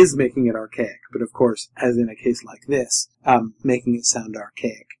 He is making it archaic, but of course, as in a case like this, making it sound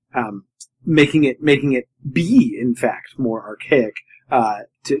archaic, making it be, in fact, more archaic,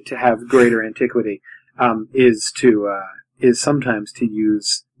 to have greater antiquity, is sometimes to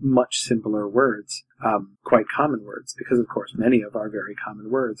use much simpler words, quite common words, because of course many of our very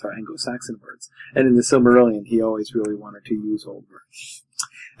common words are Anglo-Saxon words, and in the Silmarillion he always really wanted to use old words.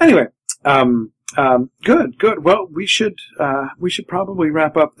 Anyway, good. Well, we should probably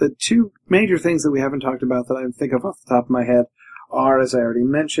wrap up. The two major things that we haven't talked about that I think of off the top of my head are, as I already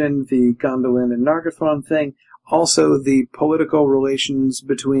mentioned, the Gondolin and Nargothrond thing, also the political relations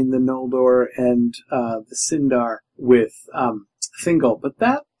between the Noldor and the Sindar with Thingol. But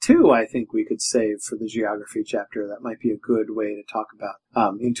that, too, I think we could save for the geography chapter. That might be a good way to talk about,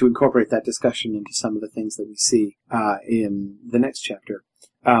 and to incorporate that discussion into some of the things that we see in the next chapter.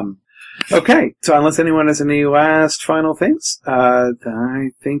 Okay, so unless anyone has any last final things,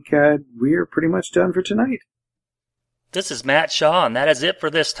 I think we're pretty much done for tonight. This is Matt Shaw, and that is it for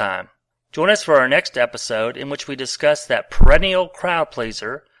this time. Join us for our next episode, in which we discuss that perennial crowd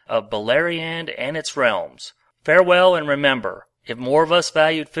pleaser of Beleriand and its realms. Farewell, and remember, if more of us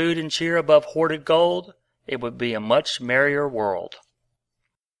valued food and cheer above hoarded gold, it would be a much merrier world.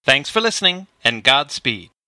 Thanks for listening, and Godspeed.